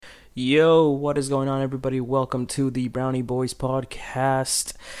Yo, what is going on, everybody? Welcome to the Brownie Boys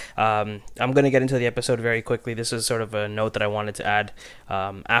podcast. I'm going to get into the episode very quickly. This is sort of a note that I wanted to add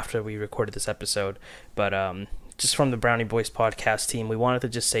after we recorded this episode. But just from the Brownie Boys podcast team, we wanted to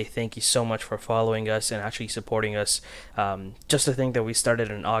just say thank you so much for following us and actually supporting us. Just to think that we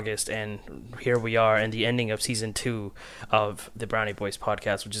started in August, and here we are in the ending of season 2 of the Brownie Boys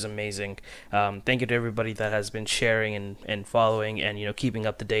podcast, which is amazing. Thank you to everybody that has been sharing and following and, keeping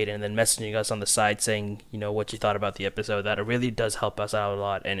up to date, and then messaging us on the side saying, what you thought about the episode. That it really does help us out a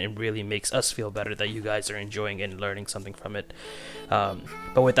lot, and it really makes us feel better that you guys are enjoying and learning something from it.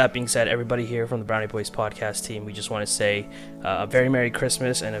 But with that being said, everybody here from the Brownie Boys podcast team, we just want to say a very Merry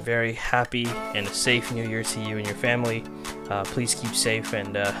Christmas and a very happy and a safe New Year to you and your family. Please keep safe,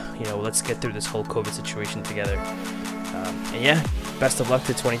 and let's get through this whole COVID situation together. And yeah, best of luck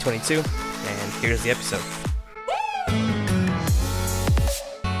to 2022, and here's the episode.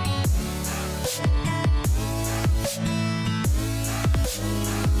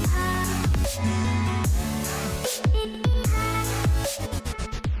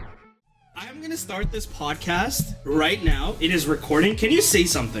 Start this podcast right now. It is recording. Can you say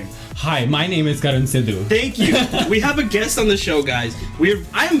something? Hi, my name is Karan, Sidhu. Thank you. We have a guest on the show, guys.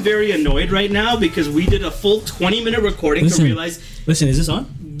 I am very annoyed right now because we did a full 20-minute recording to realize... Listen, is this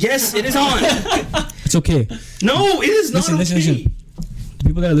on? Yes, it is on. It's okay. No, it is not okay. Listen. The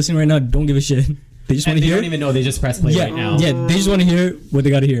people that are listening right now don't give a shit. They just want to hear. They don't even know. They just press play right now. Yeah, they just want to hear what they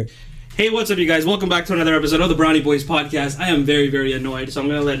got to hear. Hey, what's up, you guys? Welcome back to another episode of the Brownie Boys podcast. I am very, very annoyed, so I'm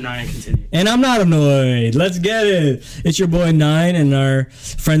going to let Nyan continue. And I'm not annoyed. Let's get it. It's your boy Nine and our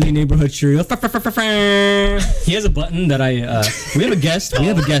friendly neighborhood trio. He has a button that we have a guest. We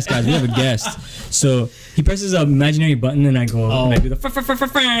have a guest, guys. We have a guest. So he presses an imaginary button, and I go. And I do the. So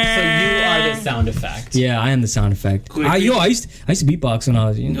you are the sound effect. Yeah, I am the sound effect. I used to beatbox when I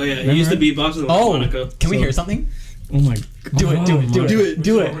was. Oh yeah, he used to beatbox with the harmonica. Can we hear something? Oh my!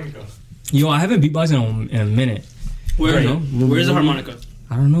 Do it. Yo, I haven't beatboxed in a minute. Where's the harmonica?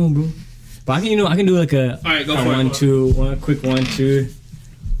 I don't know, bro. But I can do like a. All right, go for it. One quick 1, 2.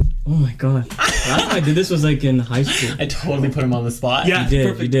 Oh my god! Last time I did this was like in high school. I totally put him on the spot. Yeah,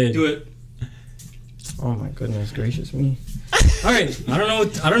 you did. Do it. Oh my goodness gracious me! All right, I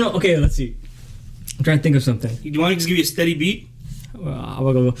don't know. Okay, let's see. I'm trying to think of something. You want to just give you a steady beat? I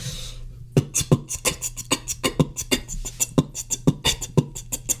will go.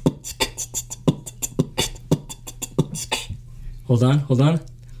 Hold on.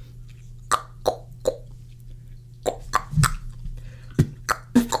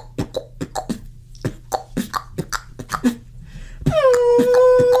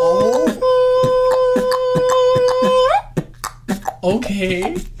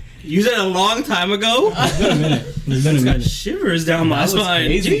 Okay. You said a long time ago? It's been a minute. Got shivers down my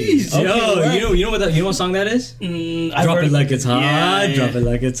spine. Jeez. Okay, yo, you know what song that is? Drop it like it's hot. Yeah. Drop it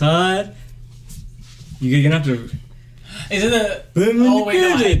like it's hot. You're gonna have to. Is it the... Oh,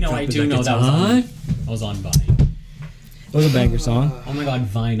 wait, no, I do know that was on Vine. It was a banger song. Oh my god,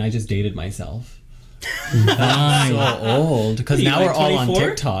 Vine, I just dated myself. Vine. So old. Because now we're 24? All on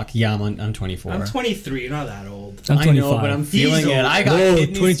TikTok. Yeah, I'm 24. I'm 23, not that old. I'm 25. I know, but I'm feeling it. I got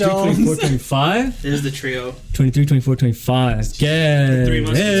kidney 23, stones. 24, 25? This is the trio. 23, 24, 25. Let's get 3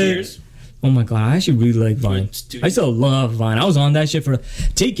 Musketeers. Oh my god, I actually really like Vine. I still love Vine. I was on that shit for...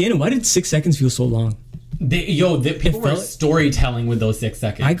 Take in. Why did 6 seconds feel so long? People were storytelling with those 6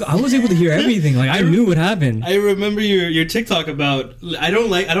 seconds. I was able to hear everything. Like I knew what happened. I remember your TikTok about I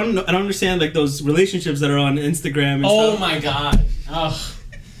don't understand like those relationships that are on Instagram and stuff. Oh my god. Ugh.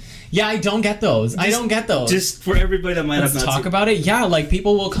 Yeah, I don't get those. Just for everybody that might have not talk about it. Yeah, like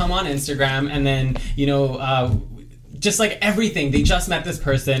people will come on Instagram and then, just like everything, they just met this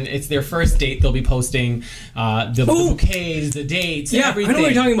person. It's their first date. They'll be posting the bouquets, the dates, everything. I know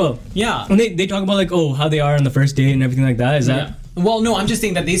what you're talking about. Yeah. When they talk about like, how they are on the first date and everything like that. Is that? Well, no, I'm just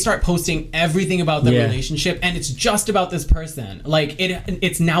saying that they start posting everything about the relationship, and it's just about this person. Like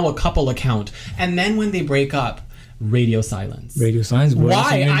it's now a couple account, and then when they break up, radio silence.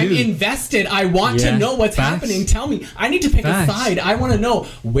 Why? I'm invested. I want to know what's happening. Tell me. I need to pick a side. I want to know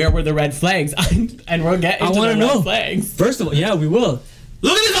where were the red flags, and we'll get into the red flags. First of all, yeah, we will.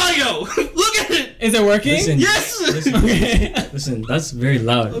 Look at this audio. Look at it. Is it working? Listen, yes. Listen, that's very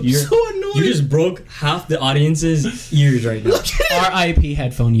loud. I'm so annoyed. You just broke half the audience's ears right now. R.I.P.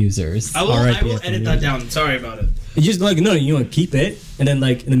 headphone users. I will edit that down. Sorry about it. You just like you want to keep it, and then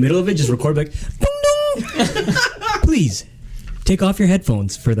like in the middle of it, just record like. Ding, ding. Please take off your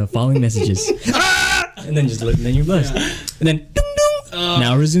headphones for the following messages. And then you're blessed. And then ding, ding.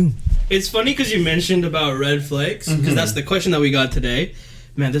 Now resume. It's funny because you mentioned about red flags because that's the question that we got today.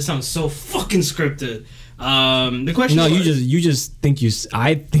 man, this sounds so fucking scripted. The question. No, was, you just think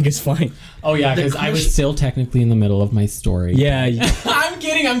I think it's fine. Oh yeah, because I was still technically in the middle of my story. Yeah. I'm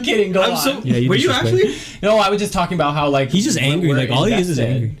kidding. Go on. Yeah, were you actually? No, I was just talking about how like He's just angry. we're Like all he is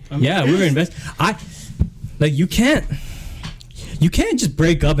invested. angry. Yeah, we're invested. You can't just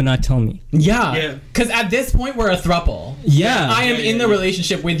break up and not tell me. Yeah. Because at this point we're a throuple. Yeah. I am in the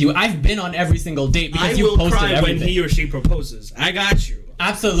relationship with you. I've been on every single date because you posted cry everything. when he or she proposes. I got you.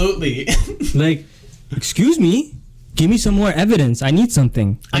 Absolutely. Like, excuse me, give me some more evidence. I need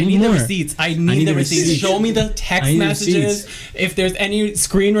something. I need more. the receipts. I need the receipts. Show me the text messages. If there's any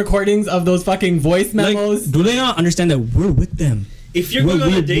screen recordings of those fucking voice memos. Like, do they not understand that we're with them? If you're going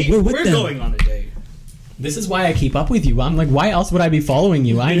on a date, we're going on a date. This is why I keep up with you. I'm like, why else would I be following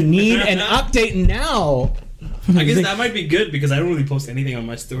you? I need an update now. I guess that might be good because I don't really post anything on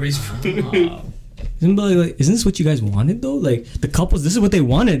my stories. Isn't this what you guys wanted though? Like the couples, this is what they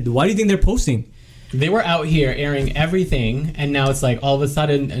wanted. Why do you think they're posting? They were out here airing everything, and now it's like all of a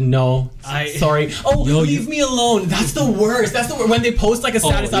sudden, no, sorry. Oh, leave me alone. That's the worst. That's the worst. When they post like a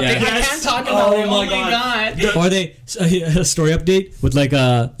status update, I can't talk about it. Oh my god. Or they a story update with like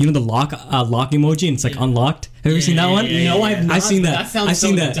the lock emoji and it's like unlocked. Have you ever seen that one? No, I've not. I've seen that. That sounds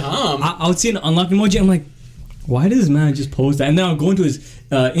so dumb. I would see an unlocked emoji. I'm like, why does this man just post that? And then I'll go into his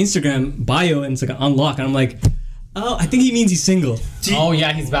Instagram bio and it's like an unlock, and I'm like, oh, I think he means he's single. Oh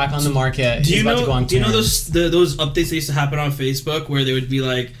yeah, he's back on the market. Do you know those those updates that used to happen on Facebook where they would be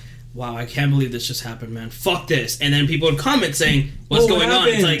like, wow, I can't believe this just happened, man. Fuck this. And then people would comment saying, what's going on?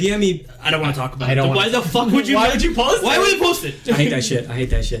 It's like, DM me. I don't want to talk about it. Why the fuck would you post it? Why would you post it? I hate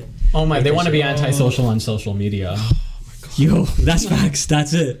that shit. Oh my, they want to be antisocial on social media. Oh my god. Yo, that's facts.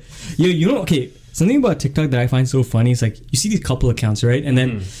 That's it. Yo, you know, okay, something about TikTok that I find so funny is like, you see these couple accounts, right? And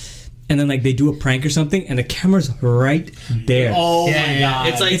then like they do a prank or something and the camera's right there. Oh my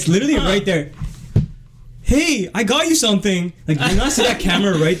god. It's literally right there. Hey, I got you something. Like, you not see that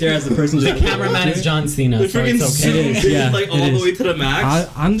camera right there as the person The cameraman is John Cena, so it's okay. It is, yeah, like all the way to the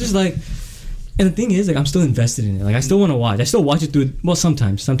max. I'm just like, and the thing is, like, I'm still invested in it. Like, I still want to watch. I still watch it through. Well,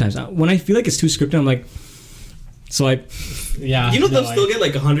 sometimes. When I feel like it's too scripted, I'm like, so I. Yeah. You know they'll still get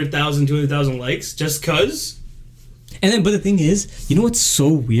like 100,000, 200,000 likes just cause. And then, but the thing is, you know what's so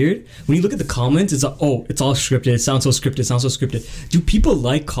weird? When you look at the comments, it's like, oh, it's all scripted. It sounds so scripted. Do people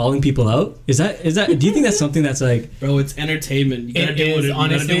like calling people out? Is that? Do you think that's something that's like, bro? It's entertainment. You gotta do what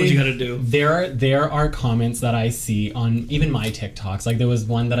you gotta do. There are comments that I see on even my TikToks. Like there was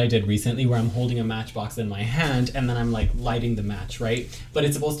one that I did recently where I'm holding a matchbox in my hand and then I'm like lighting the match, right? But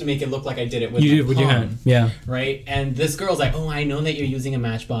it's supposed to make it look like I did it with your hand. Yeah. Right? And this girl's like, oh, I know that you're using a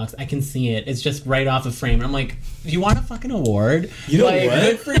matchbox. I can see it. It's just right off a frame. And I'm like, do you want a fucking award? You know what?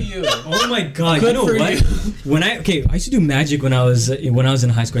 Good for you. Oh my god! Good you know for what? you. I used to do magic when I was in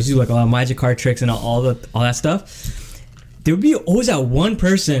high school. I used to do like a lot of magic card tricks and all that stuff. There would be always that one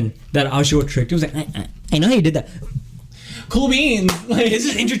person that I'll show a trick to. It was like, I know how you did that. Cool beans. Like, this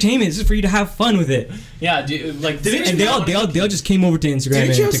is entertainment. This is for you to have fun with it. Yeah, dude, like, and they all just came over to Instagram.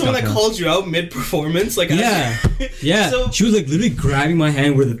 Didn't you have someone that called you out mid performance? Like, yeah. So, she was like literally grabbing my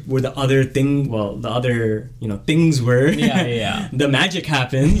hand where the other thing, the other things were. Yeah. The magic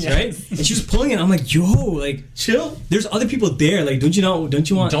happens, right? And she was pulling it. I'm like, yo, like, chill. There's other people there. Like, don't you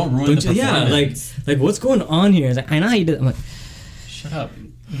want? Don't ruin the performance. Yeah, like what's going on here? It's like, I know how you did it. I'm like, shut up.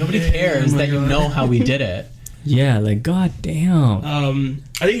 Nobody cares that you know how we did it. Yeah, like, god damn.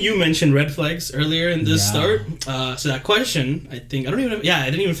 I think you mentioned red flags earlier in this start. So that question, I didn't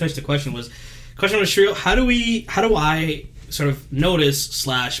even finish the question. Was Shreya, how do I sort of notice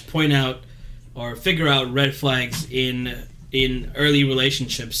 / point out or figure out red flags in early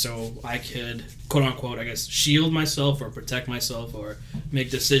relationships so I could, quote unquote, I guess, shield myself or protect myself or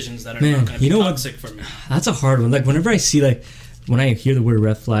make decisions that are not going to be toxic for me? That's a hard one. Like, whenever I see, like, when I hear the word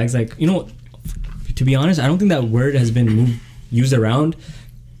red flags, like, to be honest, I don't think that word has been used around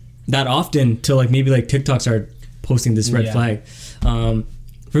that often till like maybe like TikTok started posting this red flag.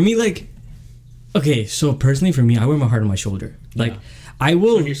 For me, like, okay, so personally for me, I wear my heart on my shoulder. Like, I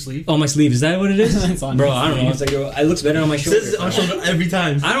will on your sleeve. On my sleeve. Is that what it is? It's on bro, I don't know. It's like, it looks better on my shoulder. It says on shoulder every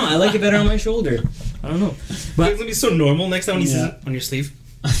time. I don't know. I like it better on my shoulder. I don't know. But it's gonna be so normal next time when you see it on your sleeve.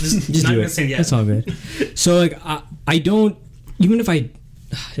 Just do it. That's all good. So like, I don't, even if I.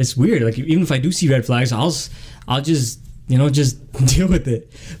 It's weird. Like, even if I do see red flags, I'll just just deal with it.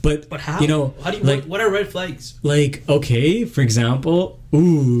 But how? How do you like? What are red flags? Like, okay, for example,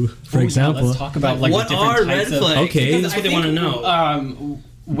 let's talk about like what different are types red flags? Okay, that's what they want to know.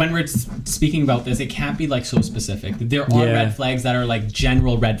 when we're speaking about this, it can't be like so specific. There are red flags that are like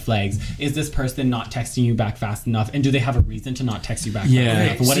general red flags. Is this person not texting you back fast enough? And do they have a reason to not text you back fast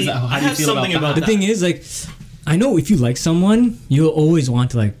enough? What is that? How do you feel about that? The thing is, like, I know if you like someone, you'll always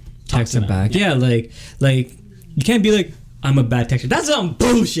want to like text them back. Yeah, like you can't be like, I'm a bad texter. That's some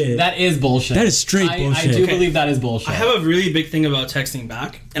bullshit. That is bullshit. That is straight bullshit. I do believe that is bullshit. I have a really big thing about texting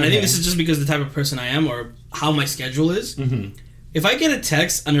back, and I think this is just because the type of person I am or how my schedule is. Mm-hmm. If I get a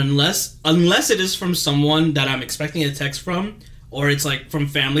text, and unless it is from someone that I'm expecting a text from, or it's like from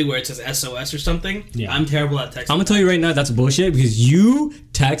family where it says SOS or something, I'm terrible at texting. I'm gonna tell you right now, that's bullshit because you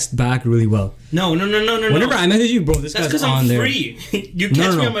text back really well. No. Whenever I message you, bro, this guy's on there. That's because I'm free. You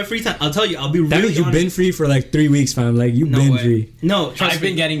catch me on my free time. I'll tell you, I'll be really honest. That means you've been free for like 3 weeks, fam. Like, you've been free. No, I've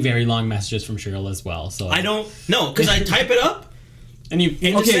been getting very long messages from Cheryl as well. So I don't, because I type it up. And you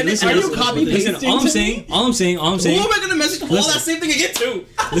listen, are you copy pasting? All I'm saying. Who am I going to message all that same thing again to?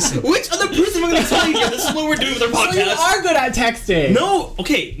 Listen. Which other person am I going to tell you? This is what we're doing with our podcast. So you are good at texting.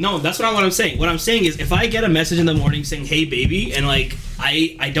 No, that's not what I'm saying. What I'm saying is, if I get a message in the morning saying, "Hey, baby," and like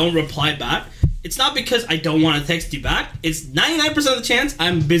I don't reply back, it's not because I don't want to text you back. It's 99% of the chance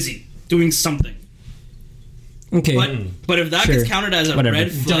I'm busy doing something. Okay, but if that gets counted as a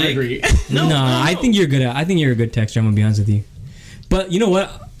red flag, don't agree. No, I think you're good at. I think you're a good texter. I'm gonna be honest with you. But you know what?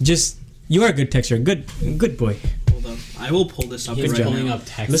 You are a good texter. Good boy. Hold up. I will pull this up. He's pulling up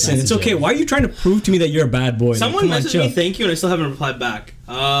text Listen, messages. it's okay. Why are you trying to prove to me that you're a bad boy? Someone messaged me thank you and I still haven't replied back.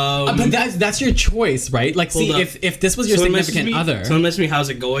 But that's your choice, right? Like, see, if this was your significant other. Someone messaged me, how's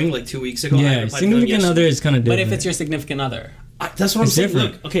it going? Like 2 weeks ago. Yeah, significant other is kind of different. But if it's your significant other. That's what I'm saying.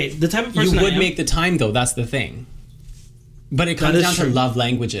 Look, okay, the type of person you would make the time, though. That's the thing. But it comes down to love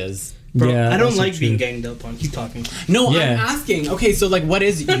languages. Bro, I don't like being ganged up on. Keep talking. No, I'm asking. Okay, so like, what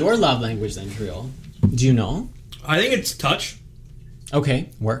is your love language then, Trill? Do you know? I think it's touch. Okay,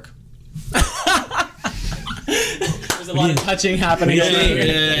 work. There's a lot of touching happening. Yeah. What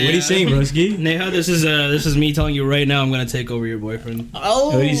are you saying, broski? Neha, this is me telling you right now. I'm gonna take over your boyfriend. Oh,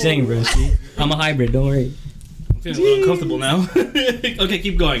 what are you saying, broski? I'm a hybrid. Don't worry. I'm feeling a little uncomfortable now. Okay,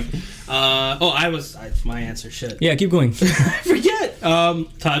 keep going. My answer. Shit. Yeah, keep going. I forget.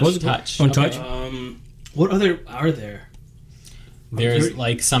 Touch. What's touch? On touch. What other are there? There's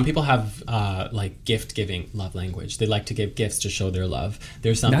like some people have like gift giving love language. They like to give gifts to show their love.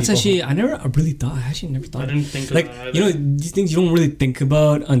 There's some. That's people actually I never thought. I didn't think like about it. You know, these things you don't really think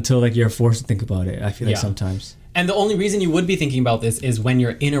about until like you're forced to think about it. I feel like sometimes. And the only reason you would be thinking about this is when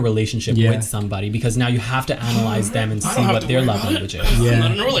you're in a relationship with somebody, because now you have to analyze them and see what their love language is. I'm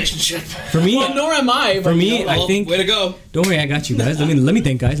not in a relationship. For me, nor am I. For me, I think. Way to go. Don't worry, I got you guys. Let me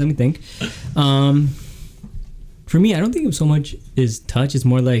think, guys. Let me think. For me, I don't think so much is touch. It's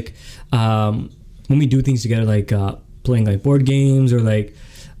more like when we do things together, like playing like board games or like.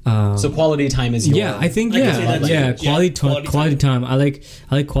 So quality time is your. Yeah, I think quality time. I like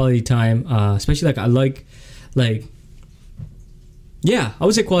quality time, especially like I like. Yeah, I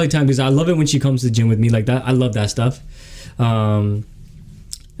would say quality time because I love it when she comes to the gym with me like that. I love that stuff. And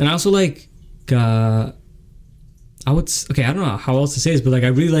I also like, I don't know how else to say this, but like I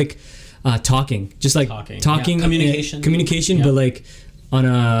really like talking. Just like talking. Yeah. Communication, but like on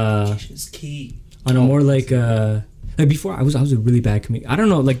a... Communication's key. On a more like before I was a really bad comedian. I don't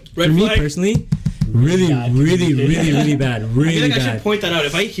know, like for me personally, really bad. Really I feel like I should point that out.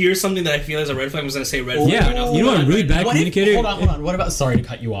 If I hear something that I feel is a red flag, I'm just gonna say red flag. Yeah, you know what? A really bad communicator. Hold on. What about? Sorry to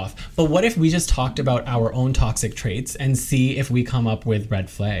cut you off, but what if we just talked about our own toxic traits and see if we come up with red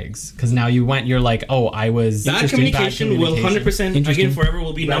flags? Because now you're like, oh, I was. Bad communication will 100% again forever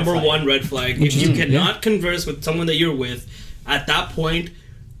will be number one red flag. If you cannot converse with someone that you're with, at that point,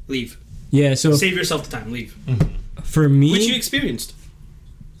 leave. Yeah. So save yourself the time. Leave. For me, which you experienced.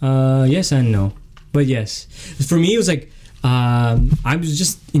 Yes and no. But yes, for me it was like I was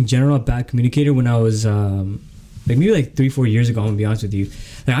just in general a bad communicator when I was like maybe like 3-4 years ago. I'm gonna be honest with you,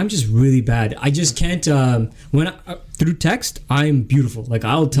 like I'm just really bad. I just can't through text I'm beautiful. Like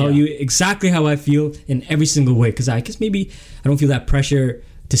I'll tell you exactly how I feel in every single way because I guess maybe I don't feel that pressure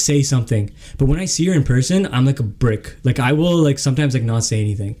to say something. But when I see her in person, I'm like a brick. Like I will like sometimes like not say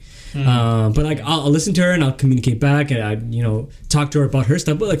anything. But like I'll listen to her and I'll communicate back and I talk to her about her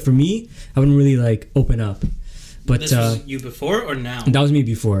stuff. But like for me, I wouldn't really like open up. But this was you before or now? That was me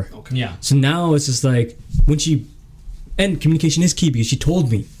before. Okay. Yeah. So now it's just like and communication is key because she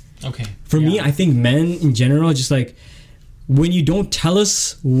told me. Okay. For me, I think men in general just like when you don't tell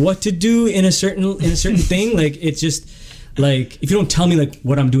us what to do in a certain thing, like it's just like if you don't tell me like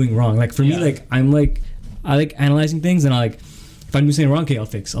what I'm doing wrong. Like for me, like I like analyzing things and I like. if I do something wrong, okay, I'll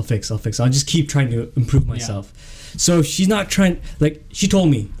fix. I'll just keep trying to improve myself. So if she's not trying, like, she told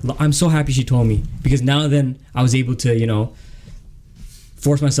me, I'm so happy she told me, because now then I was able to, you know,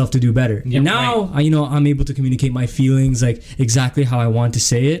 force myself to do better. Yep, and now, right. I'm able to communicate my feelings, like, exactly how I want to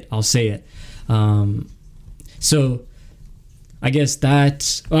say it, I'll say it. So I guess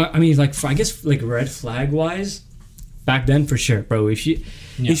that, like red flag wise, back then for sure, bro. If she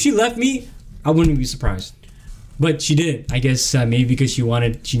left me, I wouldn't be surprised. But she didn't. I guess maybe because she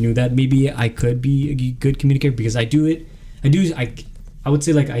knew that maybe I could be a good communicator, because I would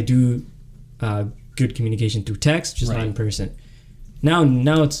say like I do good communication through text, just not in person. Now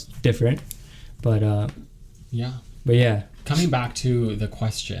it's different, but yeah. But yeah. Coming back to the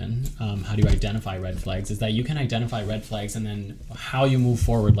question, how do you identify red flags, is that you can identify red flags, and then how you move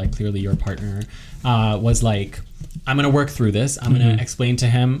forward, like clearly your partner was like, I'm going to work through this. I'm going to explain to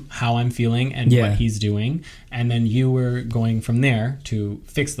him how I'm feeling and what he's doing. And then you were going from there to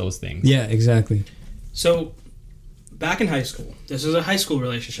fix those things. Yeah, exactly. So back in high school, this is a high school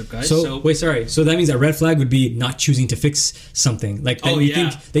relationship, guys. So wait, sorry. So that means a red flag would be not choosing to fix something, like that you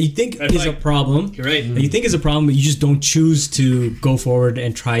think red is flag. a problem. You're right. That you think is a problem, but you just don't choose to go forward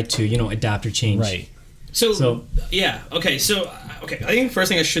and try to, you know, adapt or change. Right. So yeah. Okay. So I think the first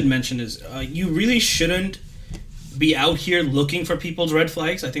thing I should mention is you really shouldn't be out here looking for people's red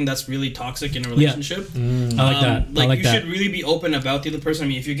flags. I think that's really toxic in a relationship. I like that. Like, I like you that. should really be open about the other person. I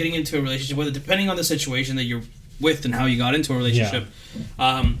mean, if you're getting into a relationship, whether depending on the situation that you're with and how you got into a relationship.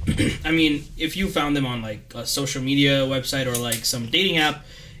 I mean, if you found them on like a social media website or like some dating app,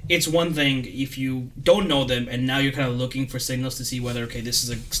 it's one thing if you don't know them and now you're kind of looking for signals to see whether, okay, this is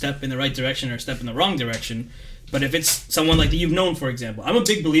a step in the right direction or a step in the wrong direction. But if it's someone like that you've known, for example, I'm a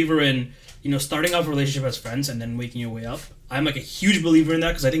big believer in, you know, starting off a relationship as friends and then making your way up. I'm like a huge believer in that,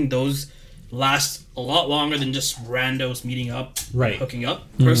 because I think those last a lot longer than just randos meeting up, hooking up,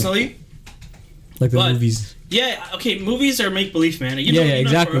 personally. Like the movies. Yeah, okay, movies are make-believe, man. You know,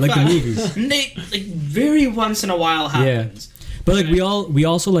 exactly, like the movies. And they, like, very once in a while happens. Yeah. But like we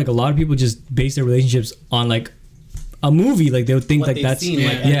also, like, a lot of people just base their relationships on like a movie. Like they would think what like that's seen,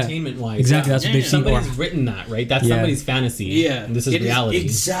 like, entertainment-wise. Exactly, that's what they've seen. Somebody's written that, right? That's somebody's fantasy. Yeah, and this is reality.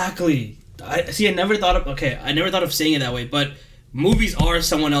 Exactly. I never thought of saying it that way, but movies are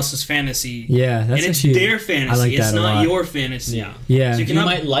someone else's fantasy. Yeah, that's, and it's their fantasy. I like that it's a not lot. your fantasy. Yeah. So you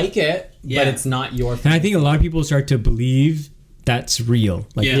might like it, but it's not your fantasy. And I think a lot of people start to believe that's real.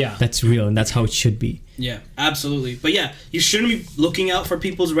 Like, that's real, and that's how it should be. Yeah, absolutely. But yeah, you shouldn't be looking out for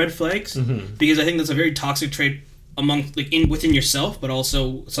people's red flags, because I think that's a very toxic trait within yourself, but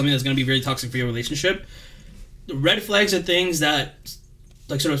also something that's going to be very toxic for your relationship. The red flags are things that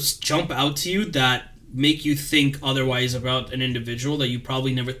like sort of jump out to you that make you think otherwise about an individual that you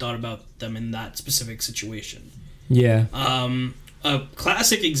probably never thought about them in that specific situation. Yeah. A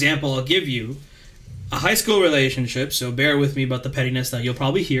classic example I'll give you, a high school relationship, so bear with me about the pettiness that you'll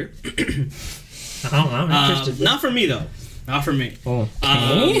probably hear. I'm interested. Not for me, though. Not for me. Oh.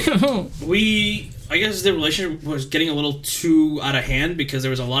 I guess the relationship was getting a little too out of hand because there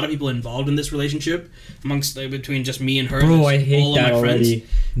was a lot of people involved in this relationship between just me and her. Bro, I hate that already.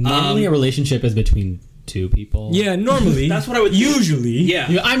 Normally, a relationship is between two people. Yeah, normally. That's what I would usually.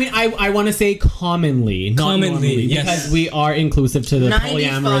 Yeah. I mean, I want to say commonly. Not normally, yes. Because we are inclusive to the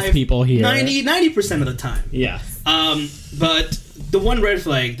polyamorous people here. 90% of the time. Yeah. But the one red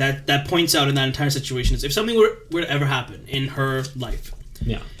flag that points out in that entire situation is if something were to ever happen in her life.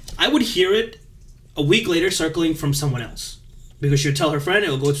 Yeah. I would hear it a week later circling from someone else. Because she'll tell her friend,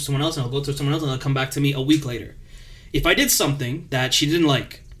 it'll go to someone else, and it'll go to someone else, and it'll come back to me a week later. If I did something that she didn't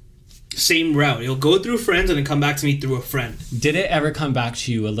like, same route. It'll go through friends and then come back to me through a friend. Did it ever come back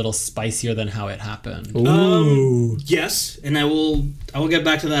to you a little spicier than how it happened? Ooh. Yes, and I will get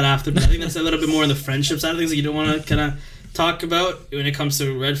back to that after. But I think that's a little bit more on the friendship side of things that you don't want to kind of talk about when it comes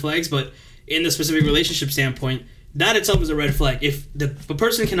to red flags. But in the specific relationship standpoint, that itself is a red flag. If the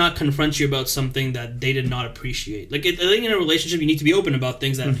person cannot confront you about something that they did not appreciate, like I think in a relationship you need to be open about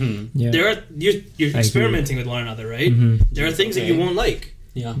things that you're experimenting with one another, right? There are things that you won't like.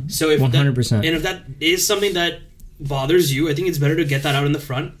 Yeah. So if 100%. if that is something that bothers you, I think it's better to get that out in the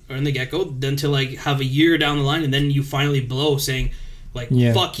front or in the get-go than to like have a year down the line and then you finally blow saying like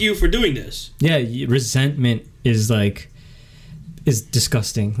fuck you for doing this. Yeah, resentment is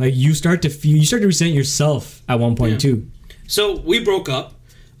disgusting. Like you start to resent yourself at one point too. So we broke up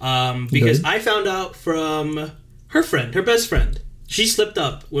because I found out from her friend, her best friend. She slipped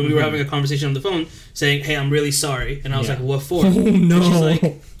up when we were having a conversation on the phone saying, "Hey, I'm really sorry." And I was like, "What for?" Oh no. And she's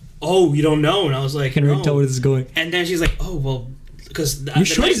like, "Oh, you don't know." And I was like, I can already tell where this is going. And then she's like, "Oh, well, because You're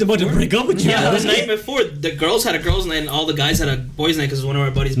sure he's about to break up with you? Yeah, the night before, the girls had a girls' night and all the guys had a boys' night because it was one of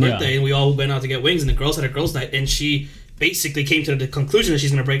our buddies' birthday, and we all went out to get wings, and the girls had a girls' night, and she basically came to the conclusion that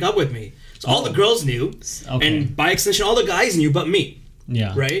she's going to break up with me. So all the girls knew, and by extension, all the guys knew, but me.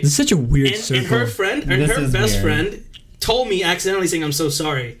 Yeah. Right? This is such a weird circle. And her friend, and her best friend, told me accidentally saying, "I'm so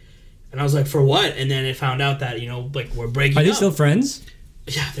sorry." And I was like, "For what?" And then it found out that, like, we're breaking up. Are they still friends?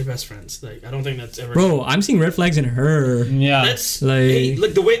 Yeah, they're best friends. Like, I don't think that's ever... Bro, I'm seeing red flags in her. Yeah. That's... Like... Hey,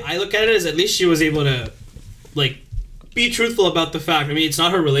 look, the way I look at it is at least she was able to, like, be truthful about the fact. I mean, it's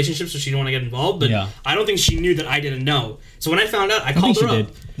not her relationship, so she didn't want to get involved, but I don't think she knew that I didn't know. So when I found out, I called her up.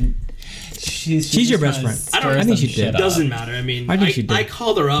 She's your best friend. I think she did. It doesn't matter. I mean, I think she did. I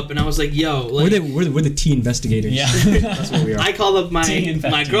called her up and I was like, "Yo, like, we're the tea investigators." Yeah, that's what we are. I called up my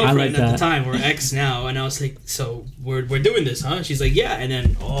girlfriend at the time. We're ex now, and I was like, "So we're doing this, huh?" And she's like, "Yeah." And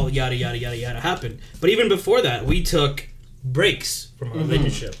then all yada yada yada yada happened. But even before that, we took breaks from our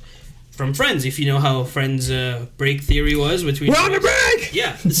relationship. From friends, if you know how friends break theory was between. We're on a break.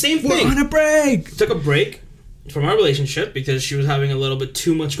 Yeah, the same thing. We're on a break. Took a break from our relationship because she was having a little bit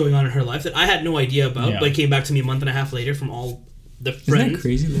too much going on in her life that I had no idea about, but it came back to me a month and a half later from all the friends. Isn't that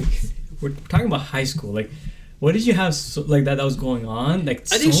crazy? Like, we're talking about high school. Like, what did you have like that was going on? Like,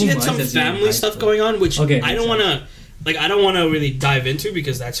 I think she had some family stuff going on, which I don't want to. Like, I don't want to really dive into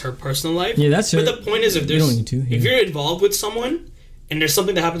because that's her personal life. Yeah, that's her. But the point is, if you're involved with someone and there's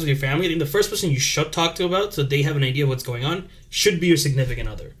something that happens with your family, I think the first person you should talk to about so they have an idea of what's going on should be your significant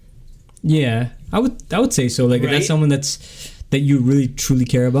other. Yeah, I would say so. Like, if that's someone that you really truly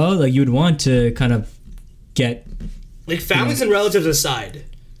care about, like, you would want to kind of get... Like, families and relatives aside,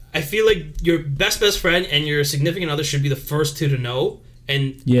 I feel like your best friend and your significant other should be the first two to know,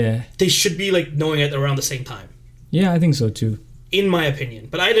 and they should be, like, knowing it around the same time. Yeah, I think so, too. In my opinion.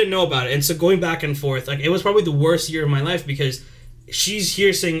 But I didn't know about it, and so going back and forth, like, it was probably the worst year of my life because... She's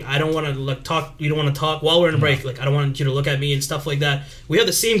here saying, I don't want to talk, we don't want to talk while we're in a break. Like, I don't want you to look at me and stuff like that. We have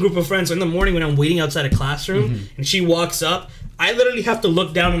the same group of friends. So in the morning when I'm waiting outside a classroom and she walks up, I literally have to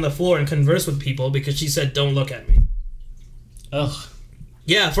look down on the floor and converse with people because she said, don't look at me. Ugh.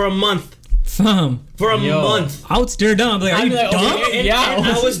 Yeah, for a month. Fam. For a month. I would stare down. Like, are you dumb? And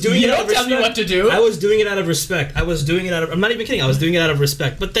I was doing it out of respect. Tell me what to do. I was doing it out of respect. I'm not even kidding. I was doing it out of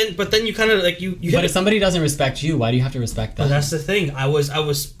respect. But then you kind of like you. But if somebody doesn't respect you, why do you have to respect them? Well, that's the thing. I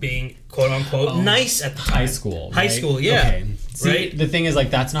was being quite unquote nice at the time. High school. High school, yeah. Okay. See, the thing is, like,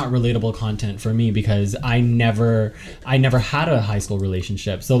 that's not relatable content for me because I never had a high school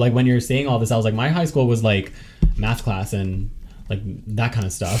relationship. So, like, when you're saying all this, I was like, my high school was like math class and like that kind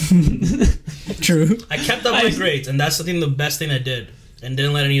of stuff. True. I kept up my grades, and that's the best thing I did, and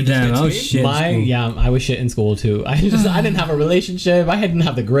didn't let any of this get to me. Shit I was shit in school too. I didn't have a relationship. I didn't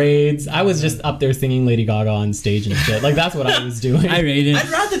have the grades. I was just up there singing Lady Gaga on stage and shit. Like, that's what I was doing. I rated. I'd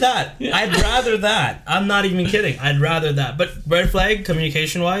rather that. I'd rather that. I'm not even kidding. I'd rather that. But red flag,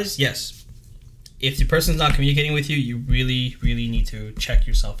 communication wise, yes. If the person's not communicating with you, you really, really need to check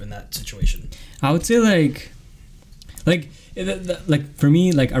yourself in that situation. I would say like for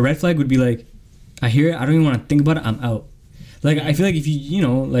me, like, a red flag would be like, I hear it, I don't even want to think about it, I'm out. Like, I feel like if you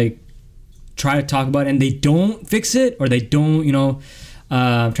like, try to talk about it and they don't fix it, or they don't,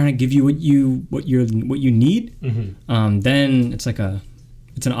 trying to give you what you need, then it's like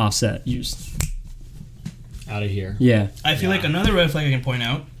it's an offset. You just out of here. Yeah. I feel like another red flag I can point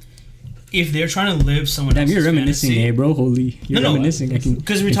out, if they're trying to live someone else's you're reminiscing, fantasy, bro. Holy, you're reminiscing.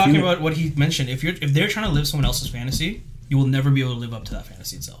 Because we're talking about what he mentioned. If they're trying to live someone else's fantasy, you will never be able to live up to that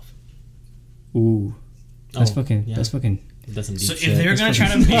fantasy itself. Ooh, that's fucking. That's some deep so shit. If they're gonna try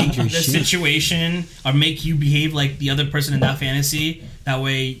to make the situation or make you behave like the other person in that fantasy, that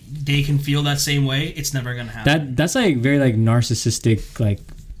way they can feel that same way, it's never gonna happen. That's like very like narcissistic like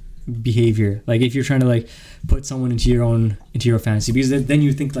behavior. Like, if you're trying to like put someone into your fantasy, because then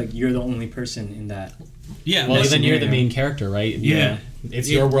you think like you're the only person in that. Yeah. Well, then you're the main character, right? Yeah. It's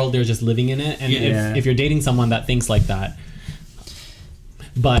your world. They're just living in it, and if you're dating someone that thinks like that.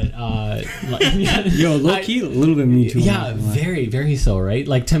 But yo, low key, a little bit me too. Yeah, very, very so, right?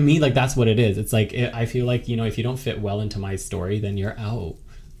 Like, to me, like, that's what it is. It's like, I feel like, if you don't fit well into my story, then you're out.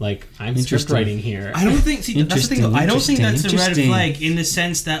 Like, I'm script writing here. I don't think. See, that's the thing. Though. I don't think that's a red flag in the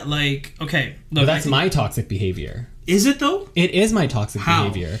sense that, like, okay, look, but that's my toxic behavior. Is it though? It is my toxic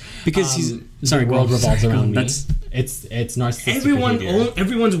behavior because the world revolves around me. It's narcissistic behavior.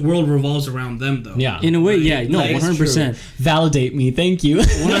 Everyone's world revolves around them, though. Yeah, in a way, yeah. No, 100%. Validate me, thank you.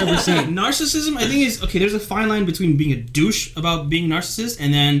 100%. Narcissism, I think, is okay. There's a fine line between being a douche about being narcissist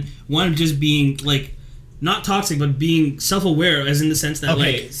and then one just being like not toxic, but being self-aware, as in the sense that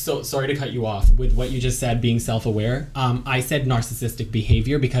Okay, so sorry to cut you off with what you just said, being self-aware. I said narcissistic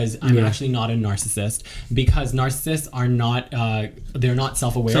behavior because I'm actually not a narcissist. Because narcissists are not, they're not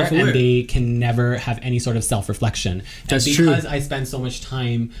self-aware, and they can never have any sort of self-reflection. That's and true. because I spend so much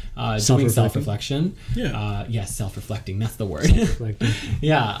time doing self-reflection. Yes, self-reflecting. That's the word.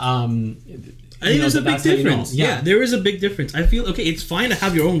 Yeah. I think there's a big difference. Yeah, there is a big difference. I feel okay. It's fine to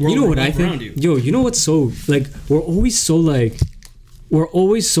have your own world. You know what I around think? you. Yo, you know what's so like? We're always so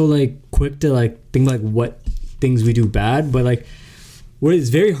quick to like think like what things we do bad, but like where it's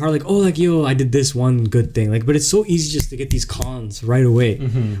very hard. Like, oh, like yo, I did this one good thing. Like, but it's so easy just to get these cons right away.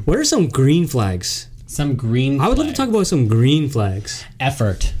 What are some green flags? Some green. I would love to talk about some green flags.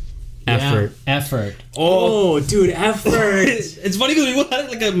 Effort. Oh, dude, effort. It's funny because we had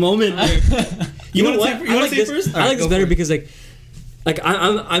like a moment where you want to say first? I like this better because like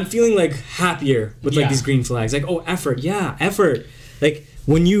I'm feeling like happier with like these green flags. Like, oh, effort. Like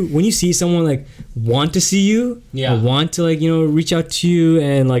when you see someone like want to see you, or want to like reach out to you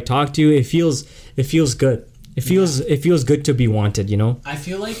and like talk to you, it feels good. It feels good to be wanted. I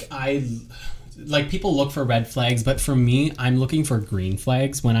feel like people look for red flags, but for me, I'm looking for green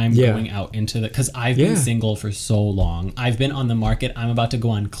flags when I'm going out into the, because I've been single for so long. I've been on the market. I'm about to go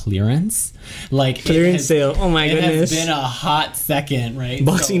on clearance. Like clearance sale. Oh my goodness. It has been a hot second, right?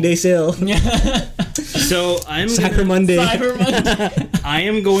 Boxing Day sale. So Cyber Monday. I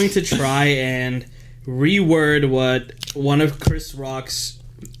am going to try and reword what one of Chris Rock's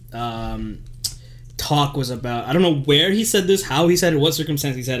talk was about. I don't know where he said this, how he said it, what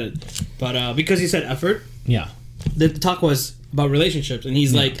circumstance he said it, but because he said effort, the talk was about relationships, and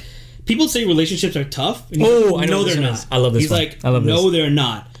he's like, people say relationships are tough. And I know they're not. I love this. He's like, no, they're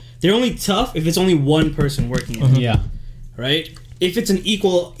not. They're only tough if it's only one person working it. Right. If it's an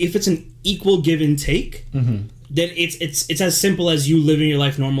equal give and take, then it's as simple as you living your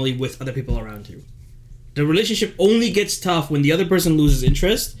life normally with other people around you. The relationship only gets tough when the other person loses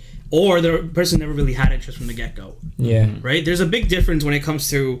interest, or the person never really had interest from the get-go. Right? There's a big difference when it comes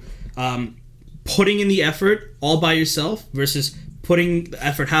to putting in the effort all by yourself versus putting the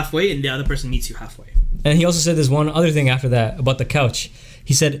effort halfway and the other person meets you halfway. And he also said there's one other thing after that about the couch.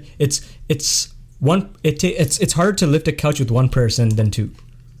 He said it's harder to lift a couch with one person than two.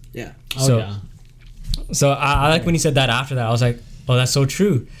 Yeah. So I like when he said that after that. I was like, oh, that's so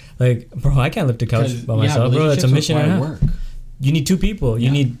true. Like, bro, I can't lift a couch by myself, bro. It's a mission and a half. You need two people. You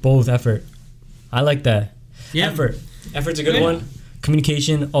need both effort. I like that. Effort. Effort's a good one.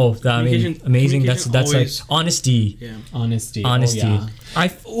 Communication. Oh, amazing. That's always, like honesty. Honesty.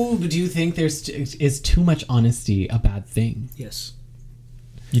 But do you think is too much honesty a bad thing? Yes.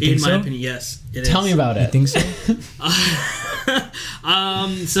 You think in my opinion, yes. Tell me about it. You think so?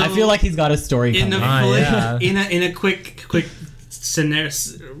 So I feel like he's got a story coming. In a quick scenario,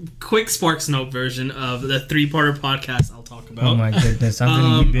 quick Sparks Note version of the 3-parter podcast I'll talk about. Oh my goodness,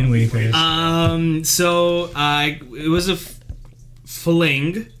 you've been waiting for this. So it was a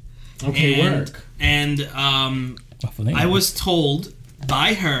fling. Okay, work. And I was told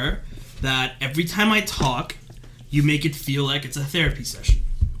by her that every time I talk, you make it feel like it's a therapy session.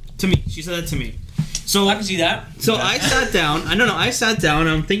 To me, she said that to me. So I can see that. So I sat down. I sat down. And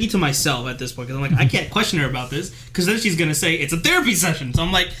I'm thinking to myself at this point because I'm like, I can't question her about this because then she's gonna say it's a therapy session. So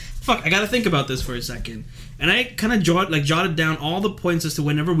I'm like, fuck, I gotta think about this for a second. And I kind of jotted down all the points as to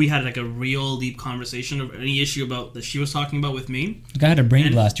whenever we had like a real deep conversation of any issue about that she was talking about with me. The guy had a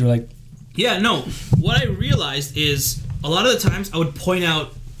brain blast. You were like, yeah, no. What I realized is a lot of the times I would point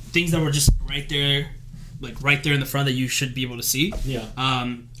out things that were just right there. Like right there in the front that you should be able to see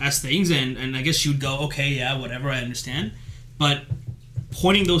as things, and I guess she would go, okay, yeah, whatever, I understand, but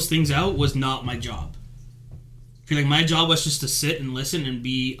pointing those things out was not my job. I feel like my job was just to sit and listen and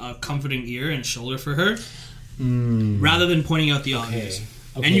be a comforting ear and shoulder for her rather than pointing out the obvious.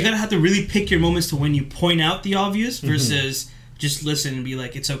 And you gotta have to really pick your moments to when you point out the obvious versus just listen and be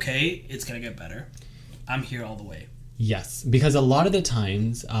like, it's okay, it's gonna get better, I'm here all the way. Yes, because a lot of the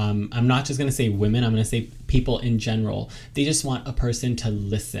times, I'm not just going to say women, I'm going to say people in general, they just want a person to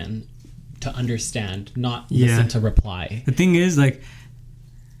listen, to understand, not listen to reply. The thing is,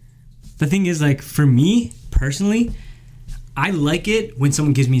 for me, personally, I like it when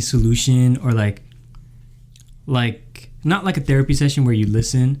someone gives me a solution or like not like a therapy session where you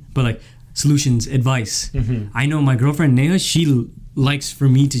listen, but like solutions, advice. I know my girlfriend, Neha, she likes for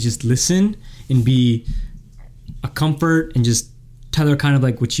me to just listen and be a comfort and just tell her kind of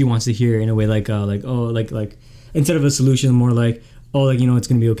like what she wants to hear in a way like instead of a solution, more like, oh, like, it's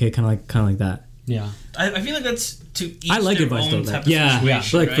gonna be okay, kind of like that. Yeah. I feel like that's to each I like their advice own though. type Yeah, of yeah.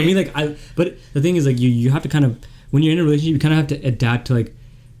 situation, But like for me, like but the thing is, like you have to kind of, when you're in a relationship, you kind of have to adapt to like,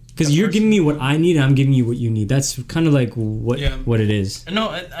 because you're giving me what I need and I'm giving you what you need. That's kind of like what it is. No,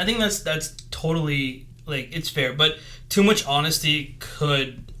 I think that's totally like it's fair, but too much honesty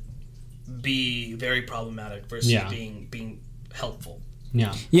could be very problematic versus being helpful.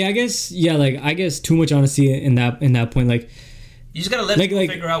 Yeah. Yeah, I guess too much honesty in that point, like you just gotta let people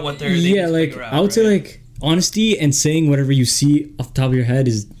figure out what they're I would say like honesty and saying whatever you see off the top of your head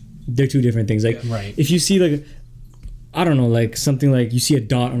they're two different things. Like if you see like, I don't know, like something like you see a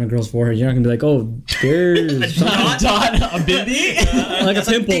dot on a girl's forehead, you're not gonna be like, oh, there's a dot, a bimbi, like a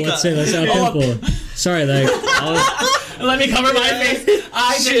pimple. Let's say a pimple. Sorry, like let me cover my face.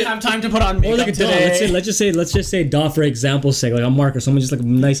 I didn't have time to put on makeup today. Let's just say dot for example's sake, like a marker. Someone just like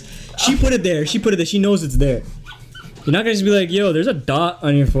nice. She put it there. She knows it's there. You're not gonna just be like, yo, there's a dot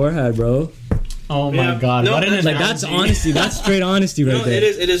on your forehead, bro. Oh my god! No, what an like that's honesty. That's straight honesty right there.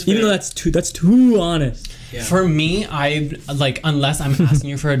 It is. Even though that's too honest. Yeah. For me, I like, unless I'm asking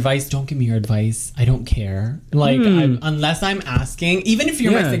you for advice, don't give me your advice. I don't care. Like unless I'm asking, even if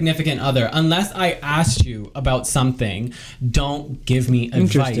you're my significant other, unless I asked you about something, don't give me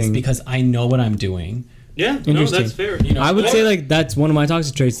advice because I know what I'm doing. Yeah, no, that's fair. You know, I would say like that's one of my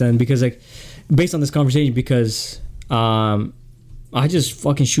toxic traits then, because like based on this conversation, because I just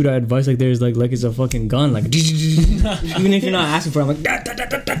fucking shoot out advice like there's like it's a fucking gun, like even if you're not asking for it, I'm like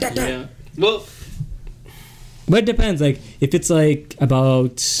yeah. Well, but it depends. Like if it's like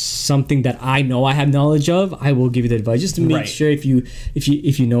about something that I know I have knowledge of, I will give you the advice just to make sure if you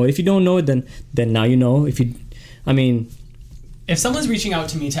know it. If you don't know it, then now you know. If someone's reaching out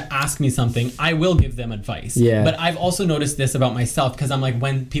to me to ask me something, I will give them advice. Yeah. But I've also noticed this about myself, because I'm like,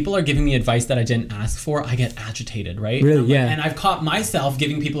 when people are giving me advice that I didn't ask for, I get agitated, right? Really? And Yeah. And I've caught myself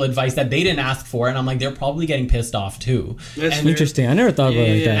giving people advice that they didn't ask for, and I'm like, they're probably getting pissed off too. That's interesting. I never thought about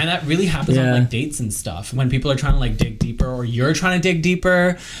it like that. And that really happens on like dates and stuff. When people are trying to like dig deeper, or you're trying to dig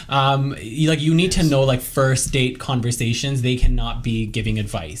deeper, you need to know, like, first date conversations, they cannot be giving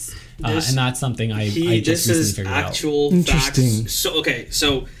advice. And that's something I just recently figured out. Actual facts.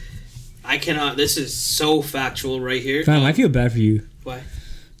 So I cannot. This is so factual right here. Fam, I feel bad for you. Why?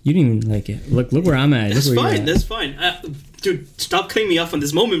 You didn't even like it. Look where I'm at. That's fine. That's fine. Dude, stop cutting me off on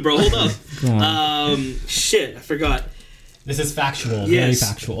this moment, bro. Hold up. Go on. Shit, I forgot. This is factual. Yes.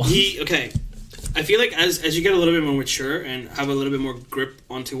 Very factual. Okay. I feel like as you get a little bit more mature and have a little bit more grip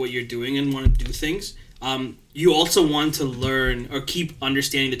onto what you're doing and want to do things, you also want to learn or keep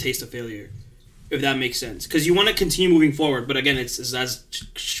understanding the taste of failure, if that makes sense. Because you want to continue moving forward, but again, it's as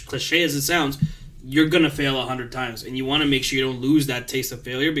cliche as it sounds, you're going to fail 100 times. And you want to make sure you don't lose that taste of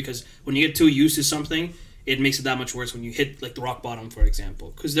failure, because when you get too used to something, it makes it that much worse when you hit like the rock bottom, for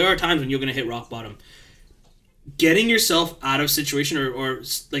example. Because there are times when you're going to hit rock bottom. Getting yourself out of situation or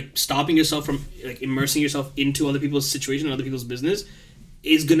like stopping yourself from like immersing yourself into other people's situation and other people's business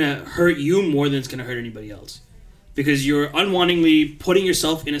is gonna hurt you more than it's gonna hurt anybody else, because you're unwantingly putting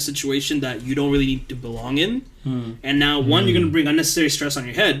yourself in a situation that you don't really need to belong in. And now one, you're gonna bring unnecessary stress on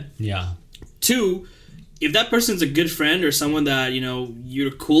your head. Yeah. Two, if that person's a good friend or someone that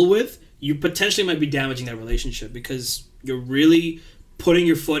you're cool with, you potentially might be damaging that relationship because you're really putting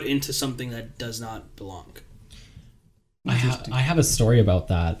your foot into something that does not belong. I have a story about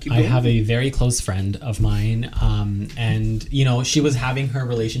that. I have a very close friend of mine, and she was having her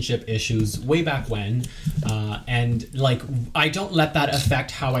relationship issues way back when, and like I don't let that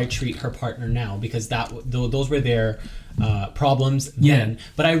affect how I treat her partner now, because those were their problems then.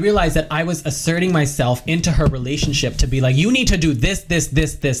 But I realized that I was asserting myself into her relationship to be like, you need to do this.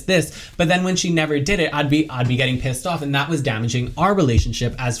 But then when she never did it, I'd be getting pissed off, and that was damaging our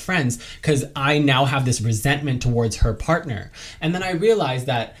relationship as friends, because I now have this resentment towards her partner. And then I realized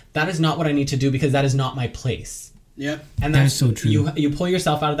that is not what I need to do, because that is not my place. Yeah. And that's so true. You pull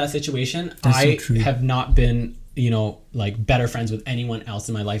yourself out of that situation. I have not been, like better friends with anyone else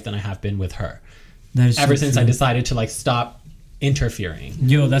in my life than I have been with her. Ever since I decided to like stop interfering.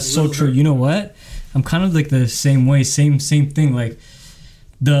 Yo, that's so true. You know what? I'm kind of like the same way, same thing. Like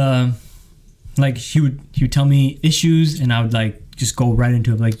he would tell me issues, and I would like just go right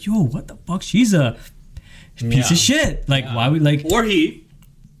into it. Like, yo, what the fuck? She's a piece of shit. Like, why would like? Or he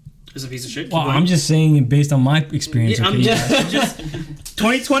is a piece of shit. Well, I'm just saying it based on my experience. Yeah, okay? I'm just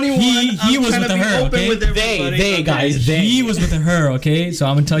 2021. He was with her. Okay, he was with her. Okay, so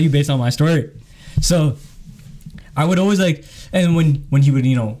I'm gonna tell you based on my story. So I would always like, and when he would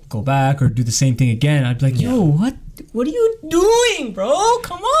go back or do the same thing again, I'd be like, yo, what are you doing, bro?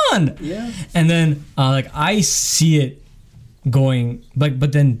 Come on. Yeah. And then like I see it going like,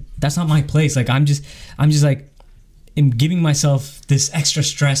 but then that's not my place. Like I'm just like I'm giving myself this extra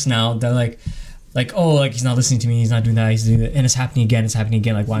stress now that like oh, like he's not listening to me, he's not doing that, he's doing that, and it's happening again,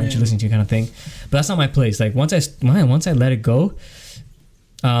 like why aren't you listening to me, kind of thing. But that's not my place. Like once I let it go,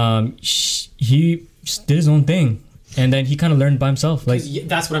 he just did his own thing, and then he kind of learned by himself. Like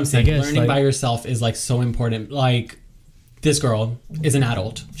that's what I'm saying. Learning by yourself is like so important. Like this girl is an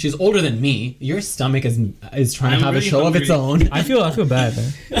adult. She's older than me. Your stomach is trying to have a show of its own. I feel bad,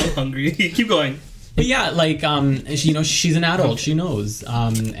 man. I'm hungry. Keep going. But yeah, like she's an adult. She knows,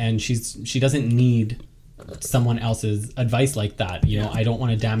 and she doesn't need someone else's advice like that. You know, I don't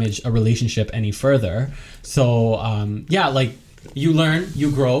want to damage a relationship any further. So yeah, like you learn,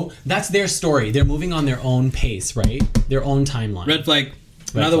 you grow. That's their story. They're moving on their own pace, right? Their own timeline. Red flag.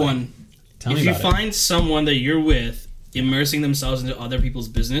 Another one. Tell if me you about find someone that you're with immersing themselves into other people's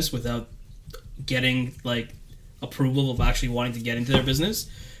business without getting like approval of actually wanting to get into their business,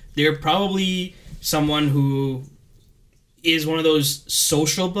 they're probably someone who is one of those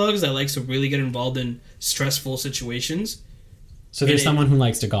social bugs that likes to really get involved in stressful situations. So there's someone who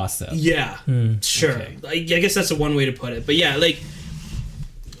likes to gossip. Yeah, sure. Okay. I guess that's one way to put it. But yeah, like,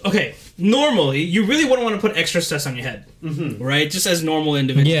 okay, normally you really wouldn't want to put extra stress on your head, right? Just as normal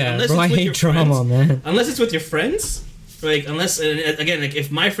individuals. Yeah, unless bro, I hate drama, man. Unless it's with your friends, like again, like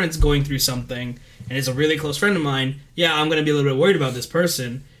if my friend's going through something and it's a really close friend of mine, yeah, I'm gonna be a little bit worried about this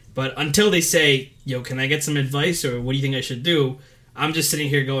person. But until they say, yo, can I get some advice or what do you think I should do? I'm just sitting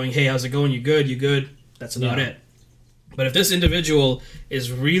here going, hey, how's it going? You good? You good? That's about it. But if this individual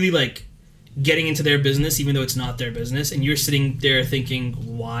is really like getting into their business, even though it's not their business, and you're sitting there thinking,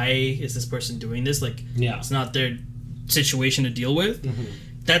 why is this person doing this? Like, it's not their situation to deal with.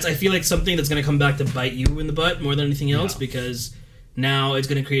 That's, I feel like, something that's going to come back to bite you in the butt more than anything else, because now it's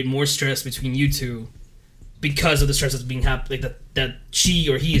going to create more stress between you two because of the stress that's being like that she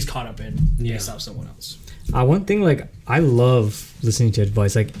or he is caught up in based off someone else. One thing, like, I love listening to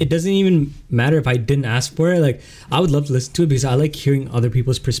advice. Like, it doesn't even matter if I didn't ask for it. Like, I would love to listen to it because I like hearing other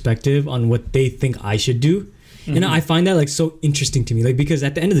people's perspective on what they think I should do. And I find that, like, so interesting to me. Like, because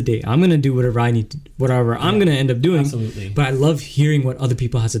at the end of the day, I'm going to do whatever I need to, whatever I'm going to end up doing. Absolutely. But I love hearing what other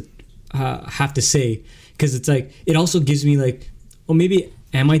people have to say. Because it's like, it also gives me, like, oh, maybe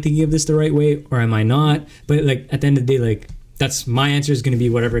am I thinking of this the right way or am I not? But, like, at the end of the day, like, that's my answer is going to be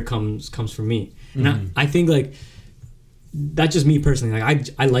whatever comes from me. And I think, like, that's just me personally. Like,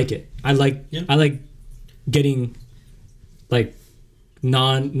 I like it. I like getting, like,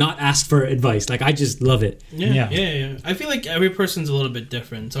 not asked for advice. Like, I just love it. Yeah. I feel like every person's a little bit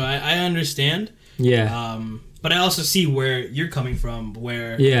different, so I understand. Yeah. But I also see where you're coming from.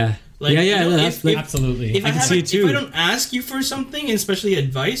 Where like, absolutely. If I can see it too. If I don't ask you for something, and especially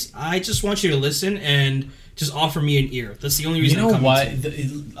advice, I just want you to listen and just offer me an ear. That's the only reason.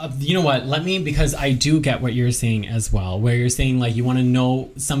 You know what? Let me, because I do get what you're saying as well, where you're saying, like, you want to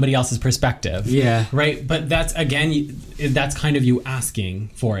know somebody else's perspective. Yeah. Right. But that's, again, that's kind of you asking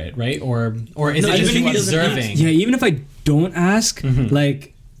for it, right? Or is it just you observing? Yeah. Even if I don't ask,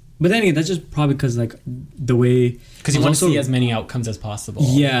 like, but then again, that's just probably because, like, the way. Because you want to see as many outcomes as possible.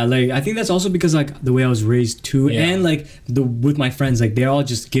 Yeah, like, I think that's also because, like, the way I was raised too, and, like, with my friends, like, they all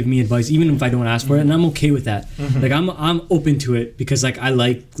just give me advice even if I don't ask for it, and I'm okay with that. Like, I'm open to it because, like, I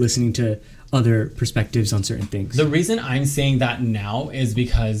like listening to other perspectives on certain things. The reason I'm saying that now is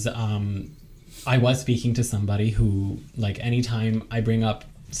because I was speaking to somebody who, like, anytime I bring up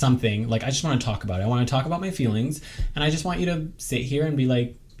something, like, I just want to talk about it. I want to talk about my feelings, and I just want you to sit here and be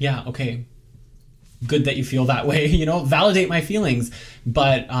like, yeah, okay, good that you feel that way, you know, validate my feelings.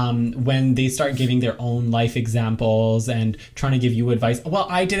 But when they start giving their own life examples and trying to give you advice, well,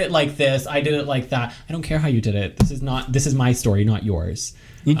 I did it like this, I did it like that. I don't care how you did it. This is my story, not yours.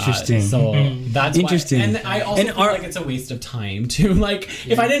 Interesting. So that's interesting. Why, and I also feel like it's a waste of time too. Like,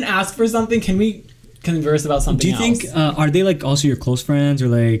 if I didn't ask for something, can we converse about something else? Do you think, are they, like, also your close friends or,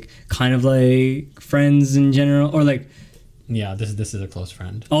 like, kind of, like, friends in general? Or, like, yeah, this is a close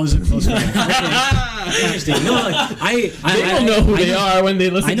friend. Oh, is it a close friend? Okay. Interesting. No, like, I don't know who they are when they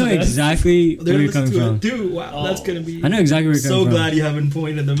listen to this. I know exactly where you're coming from. Dude, wow, that's gonna be. I know exactly where you're coming from. So glad you haven't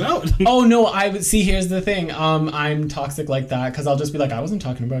pointed them out. Oh no, I would see. Here's the thing. I'm toxic like that because I'll just be like, I wasn't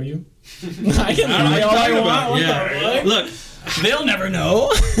talking about you. I can lie all I want. Yeah. Look, they'll never know.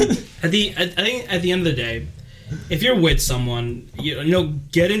 I think at the end of the day, if you're with someone, you know,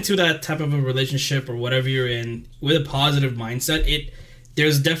 get into that type of a relationship or whatever you're in with a positive mindset.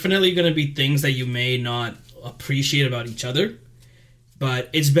 There's definitely going to be things that you may not appreciate about each other, but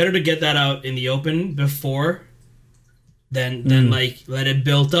it's better to get that out in the open before then like let it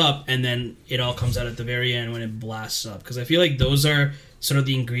build up, and then it all comes out at the very end when it blasts up. Because I feel like those are sort of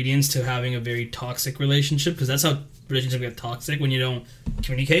the ingredients to having a very toxic relationship, because that's how relationships get toxic, when you don't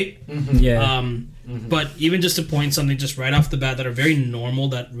communicate. But even just to point something just right off the bat that are very normal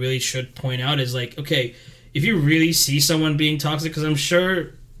that really should point out is like, okay, if you really see someone being toxic, because I'm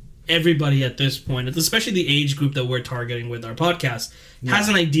sure everybody at this point, especially the age group that we're targeting with our podcast, has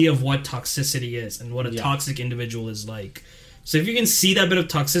an idea of what toxicity is and what a toxic individual is like. So if you can see that bit of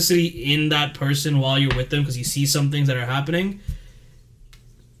toxicity in that person while you're with them because you see some things that are happening,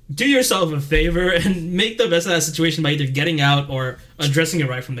 do yourself a favor and make the best of that situation by either getting out or addressing it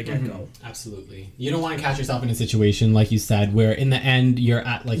right from the get-go. Absolutely. You don't want to catch yourself in a situation, like you said, where in the end you're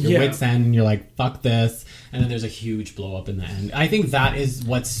at like your wit's end and you're like, fuck this, and then there's a huge blow up in the end. I think that is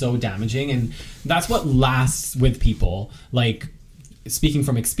what's so damaging, and that's what lasts with people. Like, speaking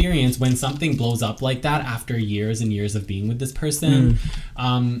from experience, when something blows up like that after years and years of being with this person,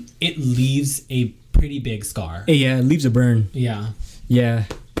 it leaves a pretty big scar. Yeah, it leaves a burn. Yeah.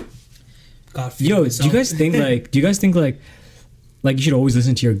 God, Yo, do you guys think like you should always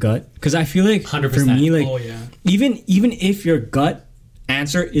listen to your gut? Because I feel like 100%. for me, like even if your gut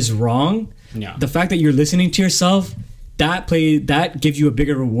answer is wrong, the fact that you're listening to yourself, that gives you a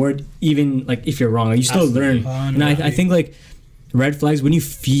bigger reward. Even like if you're wrong, like, you still learn. And I think like red flags, when you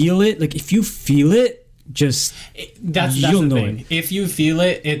feel it, like if you feel it, that's you'll know thing. If you feel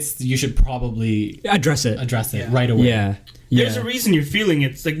it, you should probably address it right away. Yeah. There's a reason you're feeling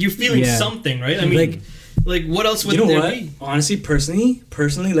it. It's like you're feeling something, right? I mean, like what else would there be? Honestly,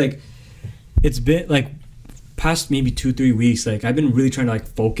 personally, like it's been like past maybe 2-3 weeks. Like I've been really trying to like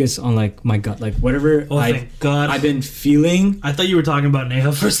focus on like my gut, like whatever I've been feeling. I thought you were talking about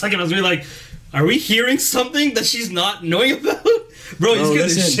Neha for a second. I was really like, are we hearing something that she's not knowing about? Bro, you scared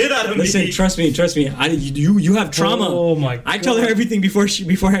the shit out of me. Listen, trust me. You have trauma. Oh my god. I tell her everything before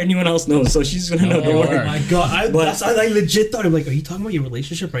anyone else knows, so she's gonna know. Don't worry. Oh my god. I legit thought, I'm like, are you talking about your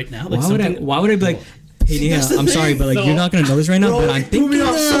relationship right now? Like, why would I be like, hey Neha, I'm sorry, but like you're not gonna know this right now, but I'm thinking maybe.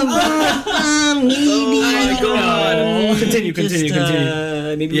 Oh my god. Continue.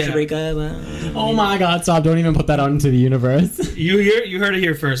 Maybe we should break up. Oh my god, stop. Don't even put that out into the universe. You heard it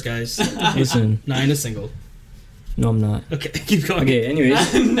here first, guys. Listen. Nine is single. No, I'm not. Okay, keep going. Okay,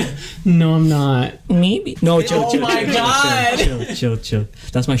 anyways. No, I'm not. Maybe. No, chill. Oh my god. Chill.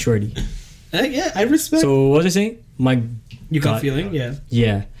 That's my shorty. Yeah, I respect. So what was I saying? My gut feeling, yeah.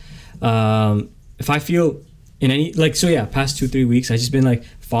 Yeah. If I feel in any past 2-3 weeks, I've just been like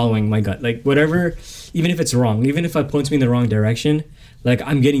following my gut, like whatever, even if it's wrong, even if it points me in the wrong direction, like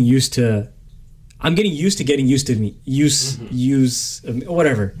I'm getting used to getting used to me.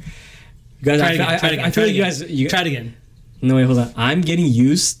 Whatever. Guys, I feel like you try it again. No, wait, hold on. I'm getting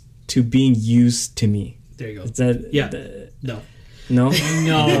used to being used to me. There you go. Is that No. No?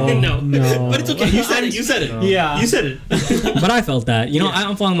 No. But it's okay. You said it. Yeah. You said it. But I felt that.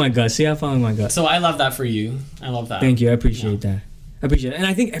 I'm following my gut. See, I'm following my gut. So I love that for you. I love that. Thank you. I appreciate that. And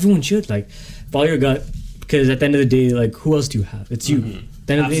I think everyone should follow your gut, because at the end of the day, like, who else do you have? It's you. At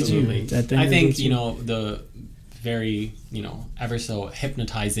the end of the day, it's you. I think the very ever so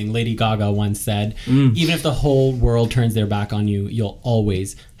hypnotizing Lady Gaga once said, even if the whole world turns their back on you, you'll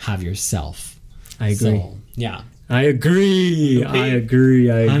always have yourself. I agree. So, yeah. I agree. Lady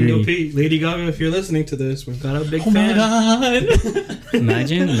Gaga, if you're listening to this, we've got a big fan. Oh my god.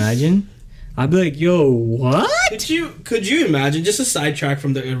 Imagine. I'd be like, yo, what? Could you imagine, just a sidetrack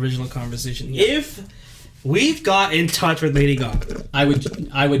from the original conversation, if we got in touch with Lady Gaga, I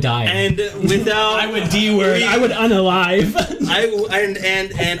would die. And without I would D-word. I would unalive.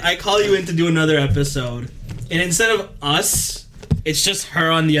 and I call you in to do another episode, and instead of us, it's just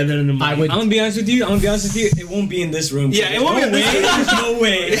her on the other end of the mic. I'm gonna be honest with you. It won't be in this room. Yeah, it won't be in this room. There's no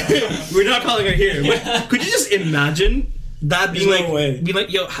way. We're not calling her here. But could you just imagine that being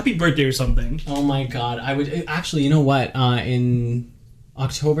like, yo, happy birthday or something? Oh my god. I would actually, you know what? In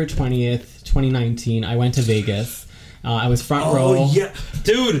October 20th, 2019, I went to Vegas. I was front row. Oh yeah,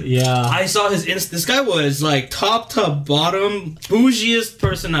 dude. Yeah. I saw his This guy was like top to bottom, bougiest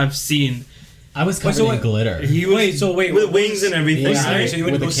person I've seen. I was covered in glitter. With wings and everything. Yeah, So you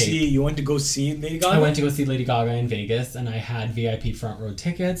went to go see Lady Gaga? I went to go see Lady Gaga in Vegas, and I had VIP front row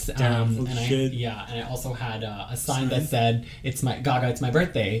tickets. I also had a sign that said, "It's my Gaga, it's my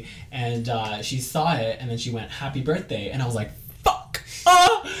birthday." And she saw it, and then she went, "Happy birthday," and I was like, "Fuck!"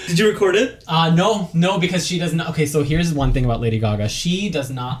 Did you record it? No, because she does not. Okay, so here's one thing about Lady Gaga. She does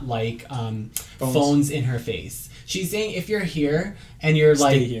not like phones in her face. She's saying, if you're here and you're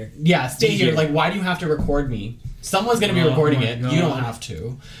like, stay here. Yeah, stay here. Like, why do you have to record me? Someone's gonna be recording it. God. You don't have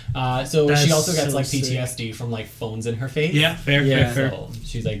to. So That's she also gets so like sick. PTSD from like phones in her face. Yeah, fair. So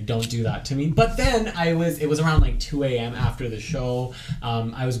she's like, don't do that to me. But then it was around like 2 a.m. after the show.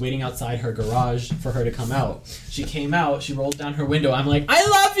 I was waiting outside her garage for her to come out. She came out, she rolled down her window. I'm like, I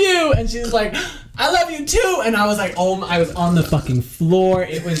love you! And she's like, I love you too! And I was like, oh, I was on the fucking floor.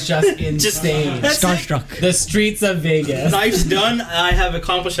 It was just insane. Starstruck. The streets of Vegas. Life's done. I have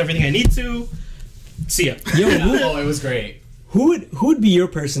accomplished everything I need to. See ya. Yo, Oh, it was great. who would be your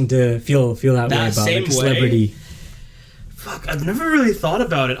person to feel that way That about, same like a celebrity? Fuck, I've never really thought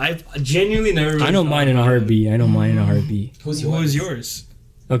about it. I've genuinely never really I know thought mine in a about it. heartbeat. I know mine in a heartbeat. Who's Who was yours?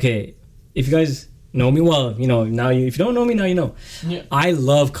 Okay, if you guys know me well, you know now. If you don't know me now, you know. Yeah. I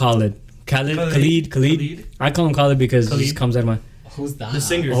love Khalid. Khalid. I call him Khalid because he just Khalid? comes out of my. Who's that? The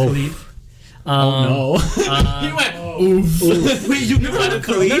singer, Oh. Khalid. No. He went, oof. Wait, you've never heard of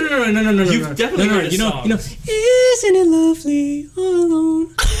Khalid? No. You've definitely heard his you know, songs. isn't it lovely all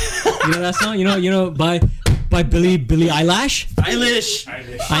alone? You know that song? You know, by Billie Eilish. Eilish.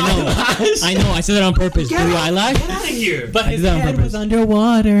 I know. I said that on purpose. Billie Eilish. Get out of here. But I his did that on head was purpose.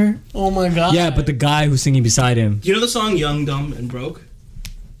 underwater. Oh my god. Yeah, but the guy who's singing beside him. Do you know the song Young, Dumb, and Broke?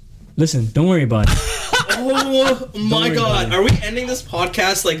 Listen, don't worry about it. Oh my worry god. about it. Are we ending this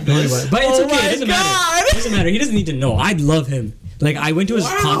podcast like Don't worry this? about it. But it's Oh okay. my It doesn't God. matter. It doesn't matter. He doesn't need to know. I love him. Like I went to his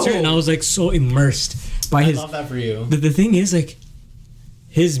Wow. concert and I was like so immersed by I his. love that for you. The thing is like.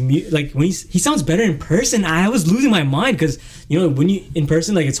 Like when he sounds better in person. I was losing my mind because you know when you in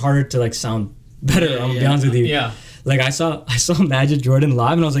person like it's harder to like sound better. Yeah, I'm gonna be yeah. honest with you. Yeah. Like I saw Magic Jordan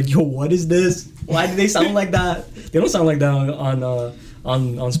live and I was like, yo, what is this? Why do they sound like that? They don't sound like that on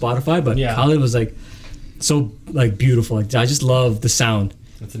Spotify. But Yeah. Khalid was like so like beautiful. Like I just love the sound.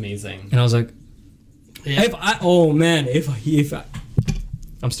 That's amazing. And I was like, Yeah.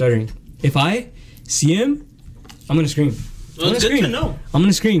 I'm stuttering. If I see him, I'm gonna scream. Well, it's good to know. I'm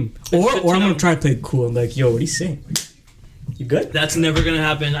gonna scream, good or to I'm know. gonna try to play it cool. I'm like, yo, what are you saying? You good? That's never gonna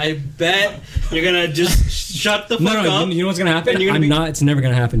happen. I bet you're gonna just shut the fuck No, up. you know what's gonna happen? And you're gonna I'm be- not. It's never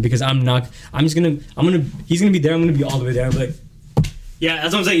gonna happen because I'm not. He's gonna be there. I'm gonna be all the way there. I'm like, Yeah,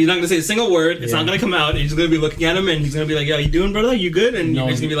 that's what I'm saying. You're not gonna say a single word. It's Yeah. not gonna come out. You're just gonna be looking at him, and he's gonna be like, "Yo, you doing, brother? You good?" And No. you're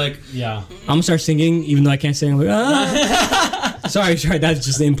just gonna be like, Yeah. I'm gonna start singing even though I can't sing. I'm like, ah. sorry. That's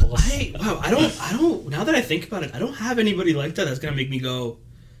just the impulse. I don't. Now that I think about it, I don't have anybody like that that's gonna make me go,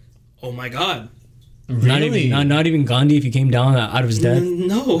 "Oh my god." Really? Not even Gandhi if he came down out of his death.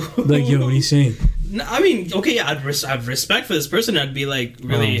 No. Like, yo, what are you saying? No, I mean, okay, yeah, I'd have respect for this person. I'd be like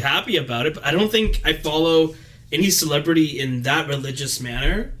really happy about it. But I don't think I follow any celebrity in that religious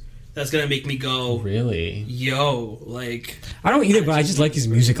manner that's gonna make me go, Really? yo, like, I don't either, but I just like his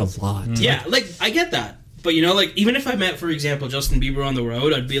music a lot. yeah, like I get that. But you know, like even if I met, for example, Justin Bieber on the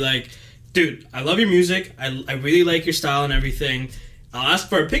road, I'd be like, dude, I love your music. I really like your style and everything. I'll ask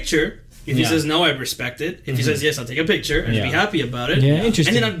for a picture. If he Yeah. says no, I respect it. If he says yes, I'll take a picture and Yeah. be happy about it. Yeah,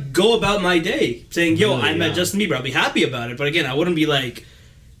 interesting. And then I'd go about my day saying, yo, Really, I met yeah. Justin Bieber. I'll be happy about it. But again, I wouldn't be like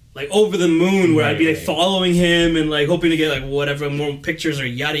over the moon where I'd be like Right. following him and like hoping to get like whatever more pictures or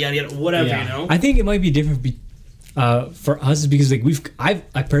yada yada yada whatever, Yeah. you know. I think it might be different for us because like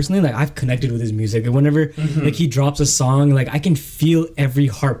I personally like I've connected with his music and whenever like he drops a song like I can feel every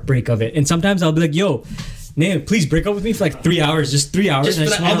heartbreak of it and sometimes I'll be like, yo, Nan, please break up with me for like 3 hours, just 3 hours. Just and I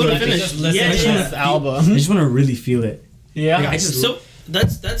for just the wanna, album like, to finish. Just listen Yeah, to yeah. this I album. just want to really feel it. Yeah. Like, I just So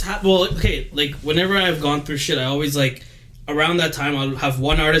that's well, okay. Like whenever I've gone through shit, I always like around that time I'll have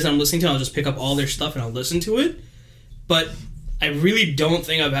one artist I'm listening to. I'll just pick up all their stuff and I'll listen to it. But I really don't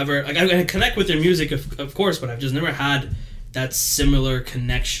think I've ever like I connect with their music, of course, but I've just never had that similar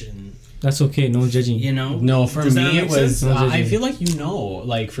connection. That's okay, no judging. You know? No, for Does that me it make was. sense? No I judging. feel like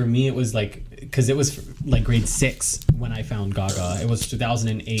like for me it was like because it was like grade 6 when I found Gaga. It was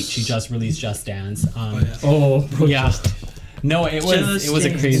 2008. She just released Just Dance. Oh, bro, Yeah. No, it was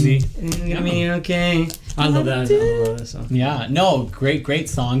a crazy. I mean, okay. I love that. I love that song. Yeah, no, great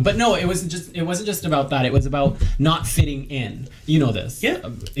song. But no, it wasn't just about that. It was about not fitting in. You know this. Yeah.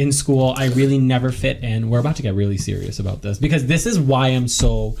 In school, I really never fit in. We're about to get really serious about this because this is why I'm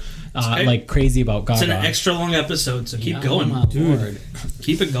so Okay. like crazy about Gaga. It's an extra long episode, so keep Yeah, going, my dude. Lord.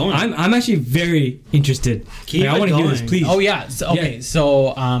 Keep it going. I'm actually very interested. Keep I it want to hear this, going. please. Oh yeah. So, okay. Yeah.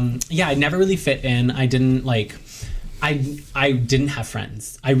 So I never really fit in. I didn't like. I didn't have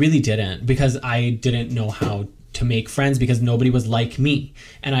friends. I really didn't because I didn't know how to make friends because nobody was like me,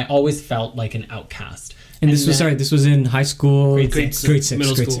 and I always felt like an outcast. And this was then- this was in high school. Grade six. Grade six.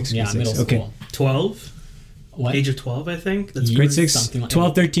 Middle grade school. six, Yeah, grade middle six. school. Okay. 12? What? Age of 12, I think. That's Grade 6, something like-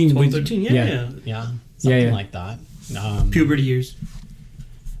 12, 13. 12, 13, yeah. Yeah, something yeah. like that. Puberty years.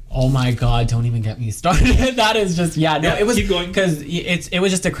 Oh my God! Don't even get me started. That is just it was keep going. because it was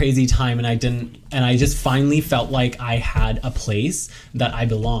just a crazy time, and I just finally felt like I had a place that I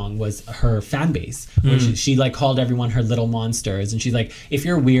belong. Was her fan base, which she like called everyone her little monsters, and she's like, if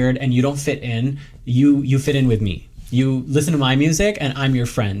you're weird and you don't fit in, you fit in with me. You listen to my music and I'm your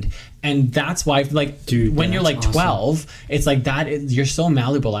friend. And that's why, like, dude, when you're like 12, it's like you're so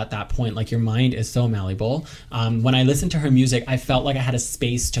malleable at that point. Like, your mind is so malleable. When I listened to her music, I felt like I had a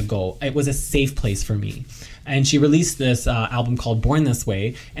space to go. It was a safe place for me. And she released this album called Born This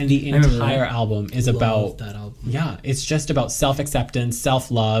Way, and the entire album is about that album. Yeah, it's just about self-acceptance,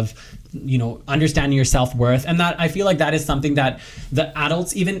 self-love, understanding your self-worth. And that I feel like that is something that the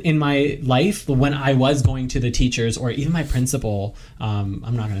adults, even in my life, when I was going to the teachers or even my principal, I'm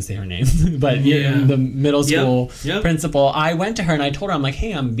not going to say her name, but the middle school principal, I went to her and I told her, I'm like,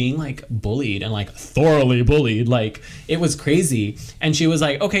 hey, I'm being like bullied and like thoroughly bullied. Like, it was crazy. And she was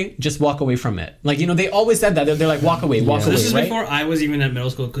like, okay, just walk away from it. Like, they always said that. They're like, walk away, walk away. This is right? before I was even at middle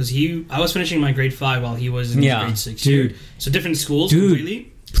school, because I was finishing my grade 5 while he was in grade 6. Dude. So different schools,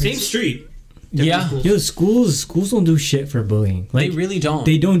 completely. Same street. Schools don't do shit for bullying. Like, they really don't.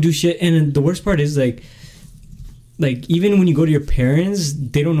 They don't do shit. And the worst part is like even when you go to your parents,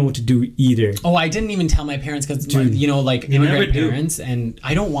 they don't know what to do either. Oh, I didn't even tell my parents because immigrant parents, and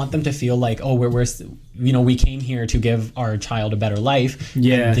I don't want them to feel like, oh, we came here to give our child a better life.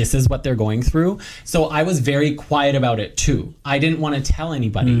 Yeah, and this is what they're going through. So I was very quiet about it too. I didn't want to tell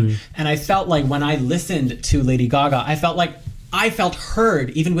anybody, and I felt like when I listened to Lady Gaga, I felt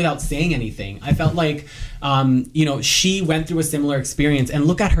heard even without saying anything. I felt like, she went through a similar experience, and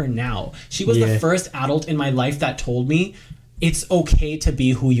look at her now. She was the first adult in my life that told me it's okay to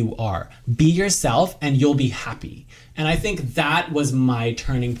be who you are. Be yourself and you'll be happy. And I think that was my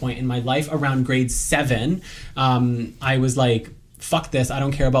turning point in my life around grade 7. I was like, fuck this. I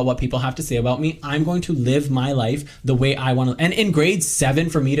don't care about what people have to say about me. I'm going to live my life the way I want to. And in grade 7,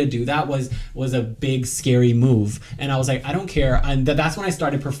 for me to do that was a big, scary move. And I was like, I don't care. And that's when I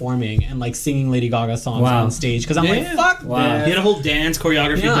started performing and like singing Lady Gaga songs on stage. Because I'm like, fuck this. You had a whole dance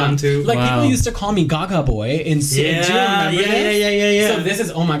choreography done too. Like people used to call me Gaga Boy in do you remember this? So this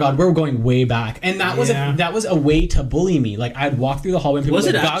is, oh my God, we're going way back. And that was a way to bully me. Like I'd walk through the hallway and people was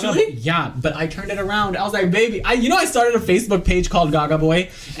were it like, actually? Gaga. Yeah, but I turned it around. I was like, baby, I started a Facebook page called Gaga Boy,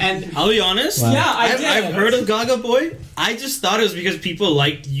 and I'll be honest. Wow. Yeah, I've heard of Gaga Boy. I just thought it was because people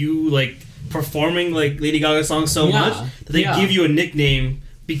liked you like performing like Lady Gaga songs so much that they give you a nickname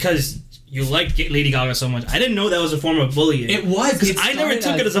because you liked Lady Gaga so much. I didn't know that was a form of bullying. It was because I never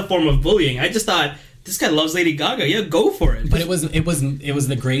took it as a form of bullying. I just thought, this guy loves Lady Gaga. Yeah, go for it. But it was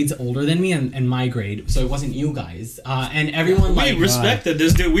the grades older than me and my grade, so it wasn't you guys. And everyone we respected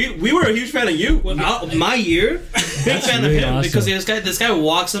this dude. We were a huge fan of you. My year, big fan of him because this guy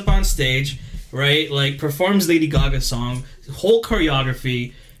walks up on stage, right? Like performs Lady Gaga song, whole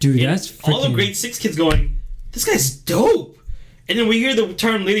choreography. Dude, that's freaking... all the grade 6 kids going, this guy's dope. And then we hear the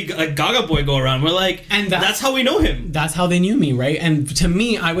term Lady Gaga Boy go around. We're like, and that's how we know him. That's how they knew me, right? And to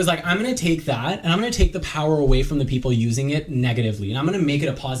me, I was like, I'm going to take that and I'm going to take the power away from the people using it negatively. And I'm going to make it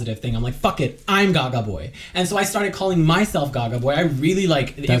a positive thing. I'm like, fuck it, I'm Gaga Boy. And so I started calling myself Gaga Boy. I really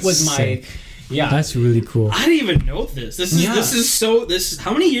it was sick. That's really cool. I didn't even know this. This is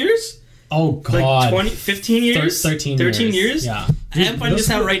how many years? Oh God! Like 15 years? 13 years? Yeah. Dude, I'm finding this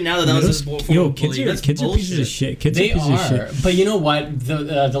out right now that was a form of bullying. Kids are pieces of shit. Kids are pieces of shit. But you know what?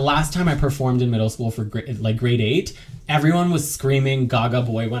 The last time I performed in middle school for grade 8, everyone was screaming Gaga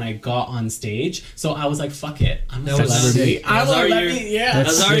Boy when I got on stage. So I was like, fuck it. I'm a celebrity. That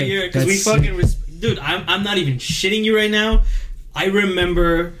was our year. Because we fucking... Dude, I'm not even shitting you right now. I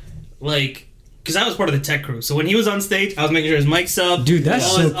remember, like... Because I was part of the tech crew, so when he was on stage, I was making sure his mic's up. Dude, that's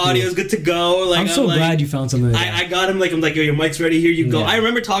all so his cool. audio is good to go. Like, I'm so glad you found something. Like I got him. Like, I'm like, yo, your mic's ready. Here you go. I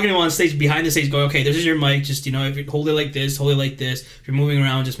remember talking to him on stage, behind the stage, going, okay, this is your mic. Just if you hold it like this, hold it like this. If you're moving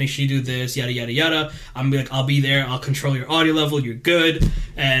around, just make sure you do this. Yada yada yada. I'll be there. I'll control your audio level. You're good.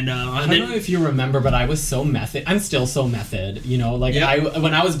 And I don't know if you remember, but I was so method. I'm still so method.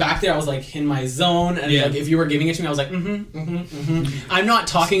 When I was back there, I was like in my zone, and like if you were giving it to me, I was like, I'm not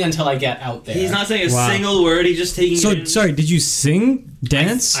talking until I get out there. He's not saying a single word. He's just taking. So sorry, did you sing,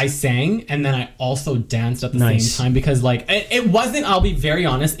 dance? I sang, and then I also danced at the same time because like it wasn't. I'll be very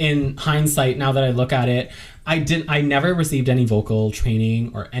honest. In hindsight, now that I look at it, I never received any vocal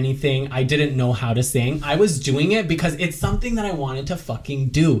training or anything. I didn't know how to sing. I was doing it because it's something that I wanted to fucking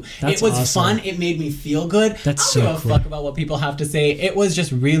do. It was awesome. Fun. It made me feel good. I don't give a fuck about what people have to say. It was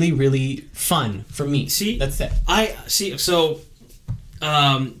just really, really fun for me. See, that's it. I see. So,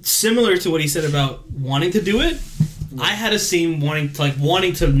 similar to what he said about wanting to do it, I had a same wanting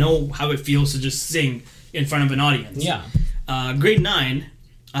to know how it feels to just sing in front of an audience. Yeah. Grade 9,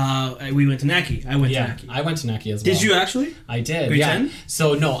 we went to NACI. I went to NACI. I went to NACI as well. Did you actually? I did. Grade yeah. 10?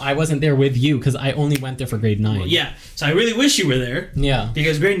 So no, I wasn't there with you because I only went there for grade 9. Well, yeah. So I really wish you were there. Yeah.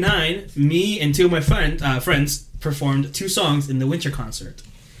 Because grade 9, me and two of my friends performed 2 songs in the winter concert.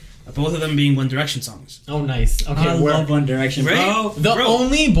 Both of them being One Direction songs. Oh, nice. Okay. I love One Direction, Right? bro. The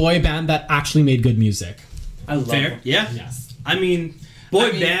only boy band that actually made good music. I love Fair? them. Yeah. Yes. I mean,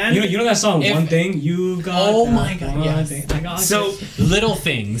 band. You know that song, If- One Thing? You got Oh that my God, one yes. thing. I got So Little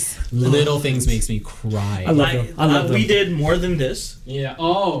things makes me cry. I love them. I love them. we did More Than This Yeah.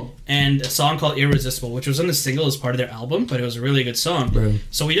 Oh. and a song called Irresistible, which was on the single as part of their album, but it was a really good song. Bro.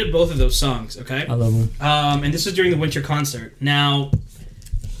 So we did both of those songs, okay? I love them. And this was during the winter concert. Now,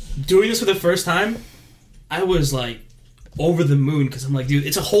 doing this for the first time, I was like over the moon because I'm like, dude,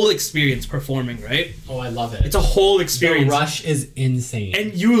 it's a whole experience performing, right? Oh, I love it. It's a whole experience. The rush is insane.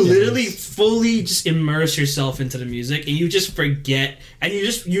 And you literally fully just immerse yourself into the music, and you just forget, and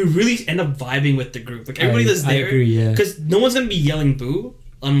you really end up vibing with the group. Like everybody that's there, I agree, yeah. Because no one's gonna be yelling boo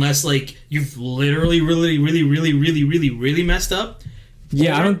unless like you've literally, really messed up.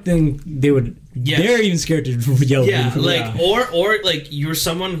 Yeah, I don't think they would. Yes. They're even scared to yell. Yeah, boo. like or like you're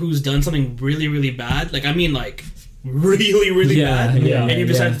someone who's done something really bad. Like I mean like really Yeah, bad. yeah, and you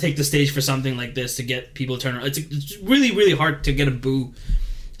decide yeah. to take the stage for something like this to get people to turn around. It's really hard to get a boo.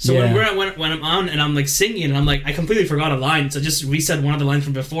 So Yeah. when I'm on and I'm like singing and I'm like I completely forgot a line, so I just reset one of the lines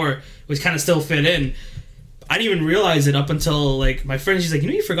from before, which kind of still fit in. I didn't even realize it up until like my friend. She's like,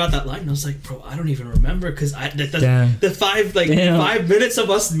 you forgot that line. And I was like, bro, I don't even remember because the 5 minutes of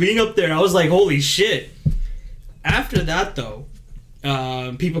us being up there, I was like, holy shit. After that though,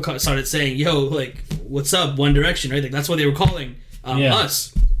 people started saying, yo, like, what's up, One Direction, right? Like that's what they were calling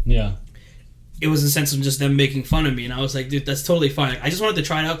us. Yeah. It was a sense of just them making fun of me, and I was like, dude, that's totally fine. Like, I just wanted to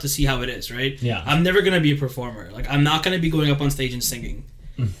try it out to see how it is, right? Yeah. I'm never gonna be a performer. Like I'm not gonna be going up on stage and singing,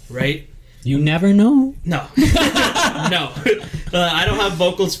 right? You never know. No. No. I don't have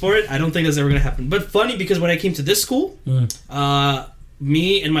vocals for it. I don't think that's ever going to happen. But funny because when I came to this school,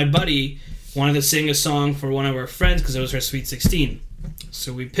 me and my buddy wanted to sing a song for one of our friends because it was her Sweet 16.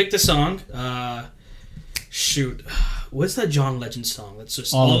 So we picked a song. What's that John Legend song? That's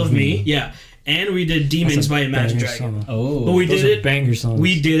just All of Me. Yeah. And we did Demons by Imagine banger Dragon. song. Oh. But we Those did are it. banger songs.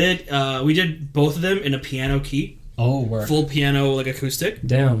 We did it. We did both of them in a piano key. Oh, work. Full piano, like acoustic.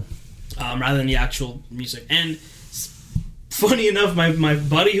 Damn. Rather than the actual music. And funny enough, my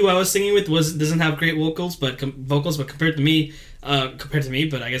buddy who I was singing with doesn't have great vocals, but compared to me,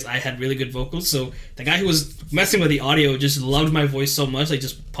 but I guess I had really good vocals. So the guy who was messing with the audio just loved my voice so much, I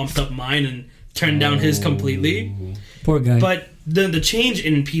just pumped up mine and turned down his completely. Poor guy. But the change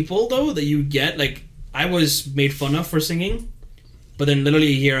in people though that you get, like I was made fun of for singing, but then literally a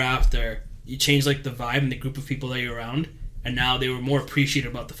year after, you change like the vibe and the group of people that you're around. And now they were more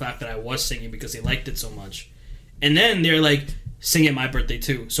appreciative about the fact that I was singing because they liked it so much. And then they're like, sing at my birthday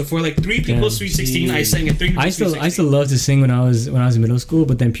too. So for like 3 people's Sweet 16, I sang at 3 people's Sweet 16. I still loved to sing when I was in middle school,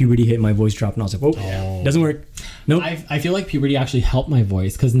 but then puberty hit, my voice dropped, and I was like, whoa, doesn't work. Nope. I feel like puberty actually helped my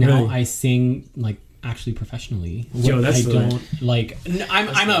voice because now Really? I sing like actually professionally. Yo, that's I don't like.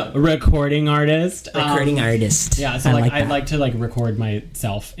 I'm a recording artist. Artist. Yeah, so I like to like record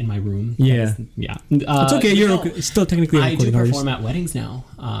myself in my room. Yeah. Yeah. It's okay. You're still technically a I do recording artist. perform at weddings now.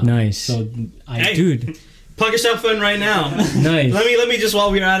 Nice. So Hey. Dude. Plug yourself in right now. Nice. Let me just, while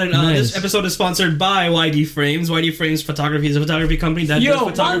we're at it, Nice. this episode is sponsored by YD Frames. YD Frames Photography is a photography company that does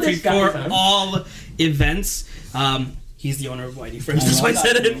photography for all events. He's the owner of YD Frames. That's why I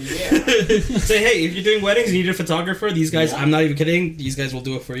said it. Say, hey, if you're doing weddings and you need a photographer, these guys, I'm not even kidding, these guys will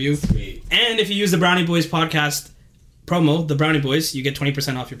do it for you. Sweet. And if you use the Brownie Boys podcast promo, the Brownie Boys, you get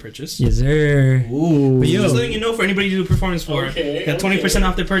 20% off your purchase. Yes, sir. Ooh. But yo, Just letting you know, for anybody to do performance for, Okay, you got 20%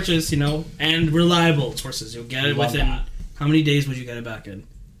 off their purchase, and reliable sources. You'll get it Love within, that. how many days would you get it back in?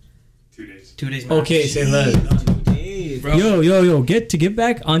 2 days. 2 days max. okay, say less. Bro. Yo, get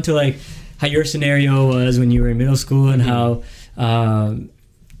back onto like how your scenario was when you were in middle school and how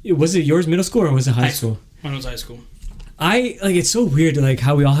was it yours middle school or was it high school? Mine was high school. It's so weird like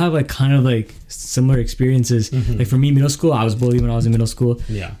how we all have like kind of like similar experiences. Like for me, middle school, I was bullied when I was in middle school.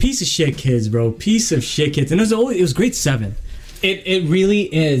 Yeah. Piece of shit kids, bro. Piece of shit kids. And it was grade 7. It really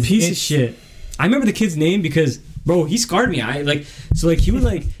is. Piece of shit. I remember the kid's name because bro, he scarred me.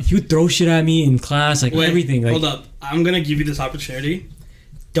 He would throw shit at me in class, like everything. Like, Hold up. I'm gonna give you this opportunity.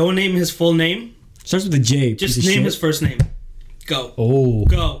 Don't name his full name. starts with a J. Just piece of name shit. his first name. Go. Oh.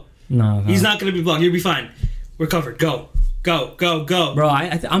 Go. No, He's not gonna be blocked. You'll be fine. We're covered. Go. Go. Bro,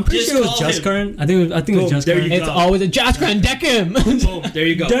 I'm pretty Just sure it was call just him. Karan. I think it was just there Karan. you It's go. always a Josh Grant, deck him. Boom, there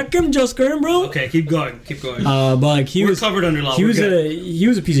you go. Deck him, just Karan, bro. Okay, keep going. But like he We're was covered under law. He We're was good. he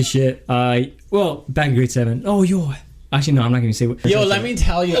was a piece of shit. Well, back in grade 7. Oh, yo. Actually, no, I'm not gonna say what. Yo, let me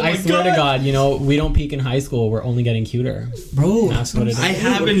tell you, Oh my I swear to God. God, we don't peak in high school. We're only getting cuter. Bro, That's what it is. I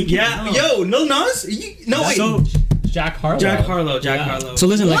haven't. Yeah. Yo, no Nas. No wait. So Jack Harlow. Jack Harlow. Yeah. So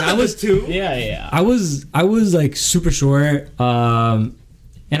listen, like One I of was the two. Yeah. I was like super short, and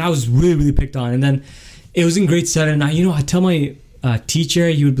I was really picked on. And then it was in grade 7. And I tell my teacher,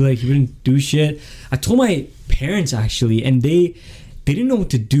 he would be like, he wouldn't do shit. I told my parents actually, and they didn't know what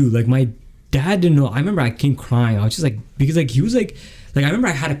to do. Like my dad didn't know. I remember I came crying. I was just like, because like he was like I remember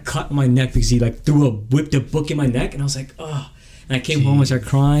I had a cut on my neck because he like whipped a book in my neck, and I was like, oh. And I came home and started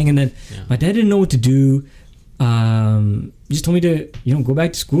crying, and then my dad didn't know what to do. He just told me to go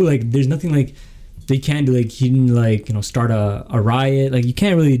back to school. Like there's nothing like they can do. Like he didn't like start a riot. Like you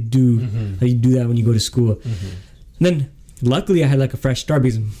can't really do like you do that when you go to school. And then luckily I had like a fresh start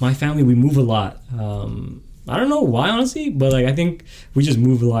because my family, we move a lot. I don't know why honestly, but like I think we just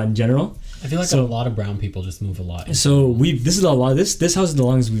move a lot in general. I feel like a lot of brown people just move a lot. So this house is the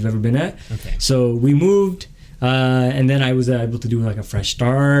longest we've ever been at. Okay. So we moved, and then I was able to do like a fresh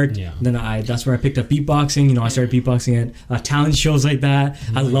start. Yeah. Then that's where I picked up beatboxing. I started beatboxing at talent shows like that.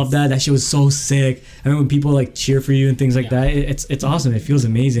 Nice. I love that. That shit was so sick. I remember when people like cheer for you and things like that. It's awesome. It feels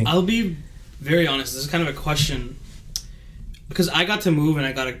amazing. I'll be very honest. This is kind of a question because I got to move and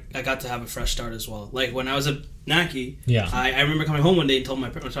I got to have a fresh start as well. Like when I was at Naki, I remember coming home one day and told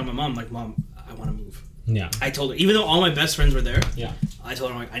my mom, like, Mom, I want to move. Yeah. I told her, even though all my best friends were there, I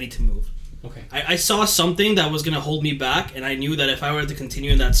told her, like, I need to move. Okay. I saw something that was going to hold me back, and I knew that if I were to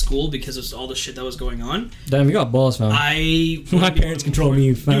continue in that school because of all the shit that was going on... Damn, you got balls, fam. My parents control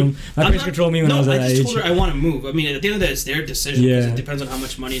me, fam. My parents control me when I was at that age. I just told her I want to move. I mean, at the end of the day, it's their decision because it depends on how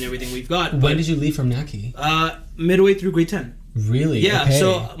much money and everything we've got. When did you leave from Naki? Midway through grade 10. Really? Yeah, okay.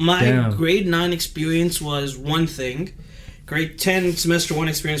 So my grade 9 experience was one thing. Grade 10 semester 1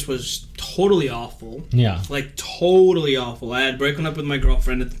 experience was totally awful. Yeah. Like, totally awful. I had broken up with my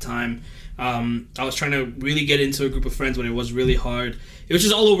girlfriend at the time. I was trying to really get into a group of friends when it was really hard. It was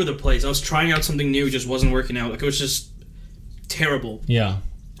just all over the place. I was trying out something new, it just wasn't working out. Like, it was just terrible. Yeah.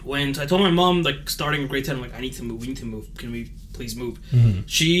 So I told my mom, like, starting in grade 10, I'm like, I need to move. We need to move. Can we please move? Mm-hmm.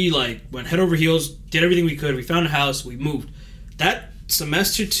 She, like, went head over heels, did everything we could. We found a house. We moved. That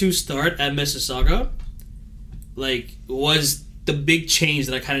semester 2 start at Mississauga, like, was the big change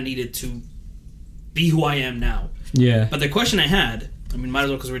that I kind of needed to be who I am now. Yeah. But the question I had, I mean, might as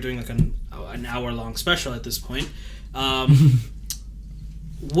well because we're doing like an hour-long special at this point. What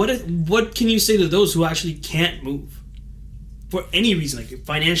can you say to those who actually can't move for any reason? Like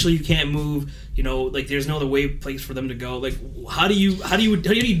financially, you can't move. Like there's no other place for them to go. Like how do you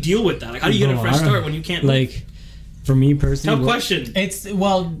deal with that? Like how do you get a fresh start when you can't move? Like for me personally, tough question.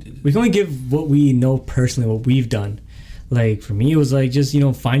 We can only give what we know personally, what we've done. Like for me, it was like just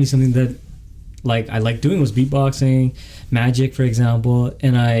finding something that like I like doing was beatboxing, magic, for example,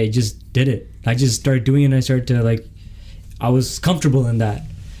 and I just did it. I just started doing it, and I started to I was comfortable in that.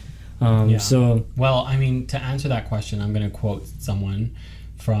 So well, I mean, to answer that question, I'm going to quote someone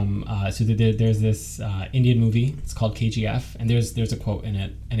from so there's this Indian movie. It's called KGF, and there's a quote in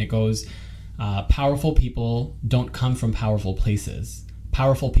it, and it goes, "Powerful people don't come from powerful places.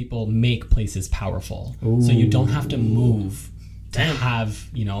 Powerful people make places powerful. Ooh. So you don't have to move to have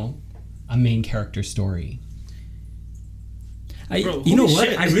a main character story." You know what?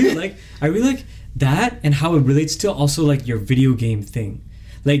 I really like that and how it relates to also like your video game thing.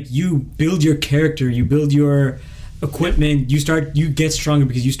 Like you build your character, you build your equipment, you get stronger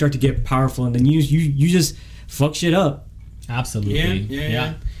because you start to get powerful, and then you just fuck shit up. Absolutely.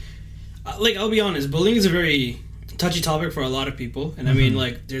 Yeah. Like I'll be honest, bullying is a very touchy topic for a lot of people, and I mean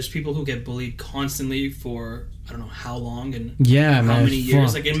like there's people who get bullied constantly for I don't know how long and how many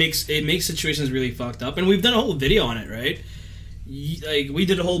years. Like it makes situations really fucked up, and we've done a whole video on it, right? Like we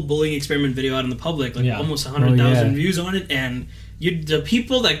did a whole bullying experiment video out in the public, like almost 100,000 views on it, and the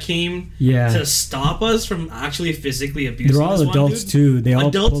people that came to stop us from actually physically abusing they're all this adults one dude, too. They all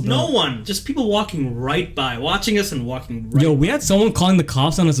adults, no one, just people walking right by, watching us and walking right. Yo, we had someone calling the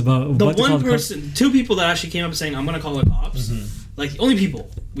cops on us about the one person, 2 people that actually came up saying, "I'm gonna call the cops." Like the only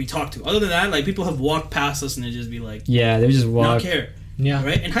people we talked to. Other than that, like people have walked past us and they just be like, they just walk. Not care. Yeah.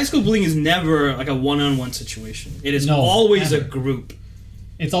 Right? And high school bullying is never like a one-on-one situation. It is always a group.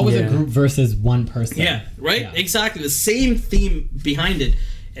 It's always a group versus one person. Yeah, right? Yeah. Exactly. The same theme behind it.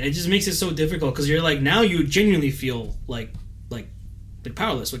 And it just makes it so difficult because you're like, now you genuinely feel like they're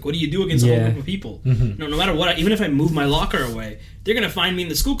powerless. Like, what do you do against a whole group of people? No matter what, even if I move my locker away, they're gonna find me in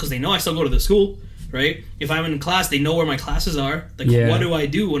the school because they know I still go to the school, right? If I'm in class, they know where my classes are. Like, what do I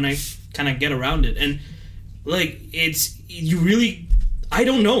do when I kind of get around it? And like, I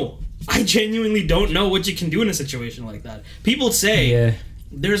don't know. I genuinely don't know what you can do in a situation like that. People say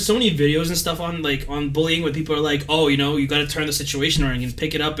there's so many videos and stuff on bullying where people are like, oh, you got to turn the situation around and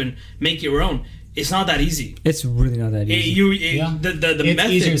pick it up and make it your own. It's not that easy. It's really not that easy. The it's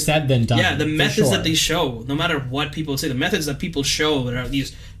methods, easier said than done. Yeah, the methods that they show, no matter what people say, the methods that people show, there are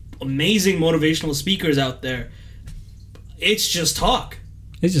these amazing motivational speakers out there. It's just talk.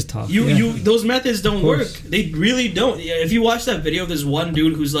 It's just talk. Those methods don't work. They really don't. If you watch that video, there's one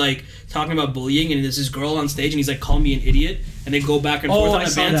dude who's like talking about bullying, and there's this girl on stage, and he's like, "Call me an idiot," and they go back and forth on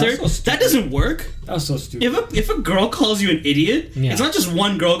a banter. That doesn't work. That was so stupid. If a girl calls you an idiot, it's not just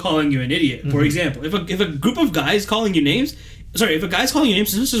one girl calling you an idiot. For example, if a group of guys calling you names, if a guy's calling you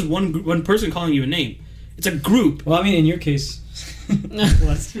names, it's just one person calling you a name. It's a group. Well, I mean, in your case,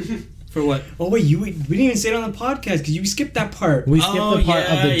 For what? Oh wait, we didn't even say it on the podcast because you skipped that part. We skipped the part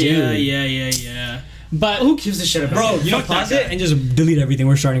of the dude. Yeah. But who gives a shit about bro? that? You know, pause it and just delete everything.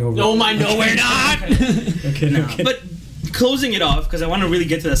 We're starting over. Oh my, no, we're not. Okay. But closing it off because I want to really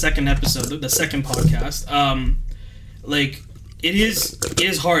get to the second episode, the second podcast. Like it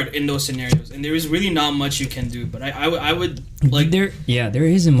is hard in those scenarios, and there is really not much you can do. But I would like there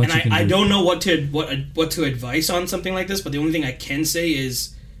isn't much. And I don't know what to advise on something like this. But the only thing I can say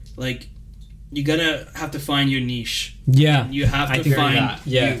is, like, you're gonna have to find your niche. Yeah, you have to find that.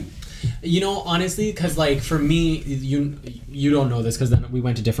 you. You know, honestly, because like for me, you don't know this because then we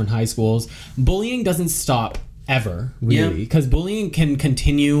went to different high schools. Bullying doesn't stop ever, really, because bullying can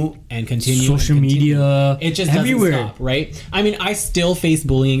continue and continue. Social media, it just everywhere. doesn't stop, right? I mean, I still face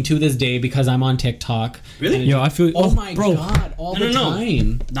bullying to this day because I'm on TikTok. Really? Yo, I feel. Oh my bro. god, all the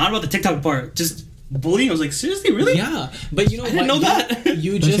time. Not about the TikTok part, just bullying. I was like, seriously, really? Yeah, but you know, I didn't know that.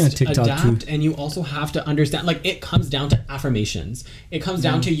 You just adapt, and you also have to understand. Like, it comes down to affirmations. It comes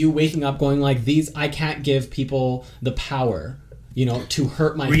down to you waking up, going like, "These, I can't give people the power, to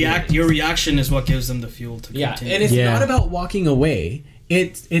hurt my feelings." Your reaction is what gives them the fuel to continue. And it's not about walking away.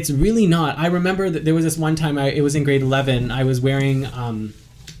 It's really not. I remember that there was this one time. It was in grade 11. I was wearing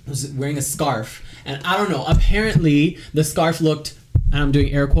a scarf, and I don't know. Apparently, the scarf looked, and I'm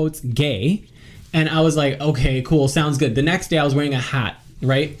doing air quotes, gay. And I was like, okay, cool, sounds good. The next day I was wearing a hat,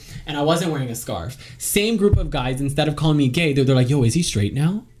 right? And I wasn't wearing a scarf. Same group of guys, instead of calling me gay, they're like, yo, is he straight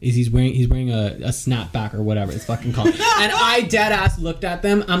now? He's wearing a snapback or whatever it's fucking called. And I dead ass looked at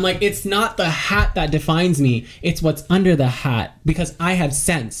them. I'm like, it's not the hat that defines me. It's what's under the hat, because I have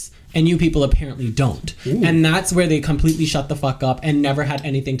sense. And you people apparently don't. Ooh. And that's where they completely shut the fuck up and never had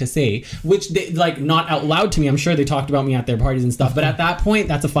anything to say. Which, they, like, not out loud to me. I'm sure they talked about me at their parties and stuff. But at that point,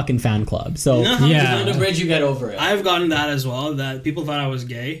 that's a fucking fan club. So, yeah. The bridge, you get over it. I've gotten that as well, that people thought I was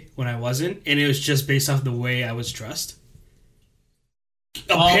gay when I wasn't. And it was just based off the way I was dressed.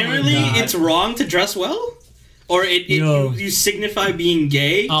 Apparently, it's wrong to dress well? Or you signify being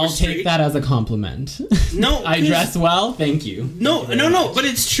gay? I'll take that as a compliment. No, I dress well. Thank you. No. But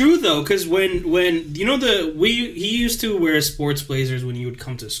it's true though, because when he used to wear sports blazers when he would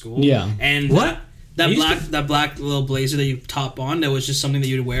come to school. Yeah. And that black little blazer that you top on, that was just something that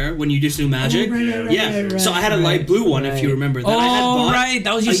you'd wear when you just do magic. Right, so I had a light blue one, if you remember. That I had bought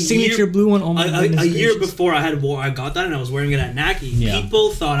that was your signature blue one. Oh my goodness, a year before I got that, and I was wearing it at NACI. Yeah.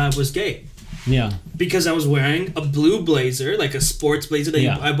 People thought I was gay. Yeah. Because I was wearing a blue blazer, like a sports blazer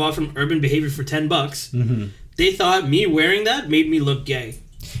that I bought from Urban Behavior for $10. Mm-hmm. They thought me wearing that made me look gay.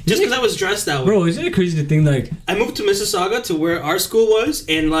 Just because I was dressed that way. Bro, isn't it crazy to think, like... I moved to Mississauga to where our school was,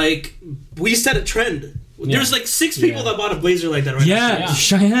 and, like, we set a trend. There was, like, 6 people that bought a blazer like that now.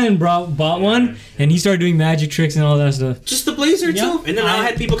 Cheyenne bought one, and he started doing magic tricks and all that stuff. Just the blazer itself. And then I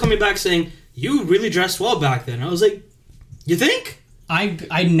had people coming back saying, you really dressed well back then. I was like, you think?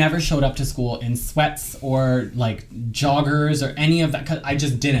 I never showed up to school in sweats or like joggers or any of that, because I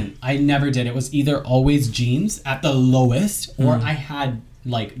just didn't. I never did. It was either always jeans at the lowest, or I had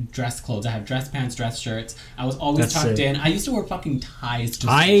like dress clothes. I had dress pants, dress shirts. I was always tucked in. I used to wear fucking ties to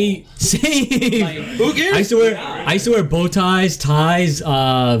school. Same. Like, who cares? I used to wear bow ties,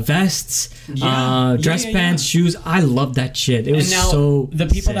 vests, dress pants, shoes. I love that shit. It was so the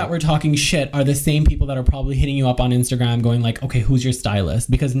people that were talking shit are the same people that are probably hitting you up on Instagram going like, okay, who's your stylist?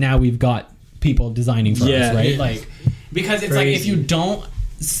 Because now we've got people designing for us, right? Like, because it's like, if you don't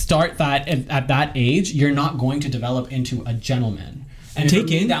start that at that age, you're not going to develop into a gentleman. And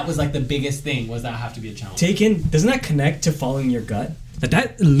that was like the biggest thing, was that I have to be a gentleman. Doesn't that connect to following your gut?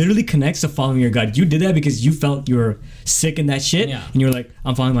 That literally connects to following your gut. You did that because you felt you were sick in that shit, and you were like,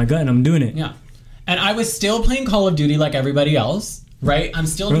 I'm following my gut and I'm doing it. Yeah. And I was still playing Call of Duty like everybody else, right? I'm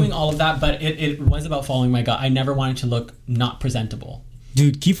still doing all of that, but it was about following my gut. I never wanted to look not presentable.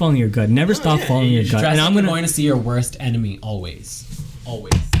 Dude, keep following your gut. Never stop following your gut. And I'm going to see your worst enemy always.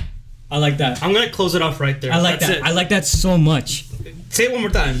 Always. I like that. I'm going to close it off right there. I like that. I like that so much. Say it one more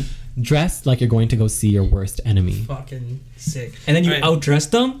time. Dress like you're going to go see your worst enemy. Fucking sick. And then you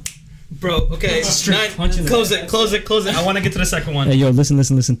outdress them? Bro, okay. Close it. I want to get to the second one. Hey, yo, listen.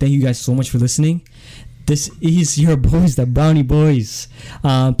 Thank you guys so much for listening. This is your boys, the Brownie Boys.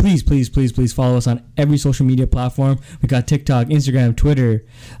 Please follow us on every social media platform. We got TikTok, Instagram, Twitter.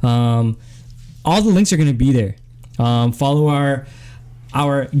 All the links are going to be there. Follow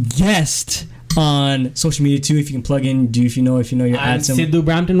our guest on social media too. If you can plug in, if you know your I'm ad. Sidhu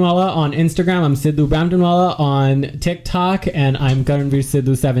Bramptonwala on Instagram. I'm Sidhu Bramptonwala on TikTok, and I'm Karan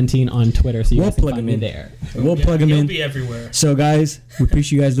Sidhu 17 on Twitter. So you guys can find me there. We'll plug them in. You'll be everywhere. So guys, we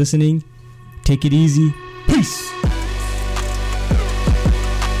appreciate you guys listening. Take it easy. Peace.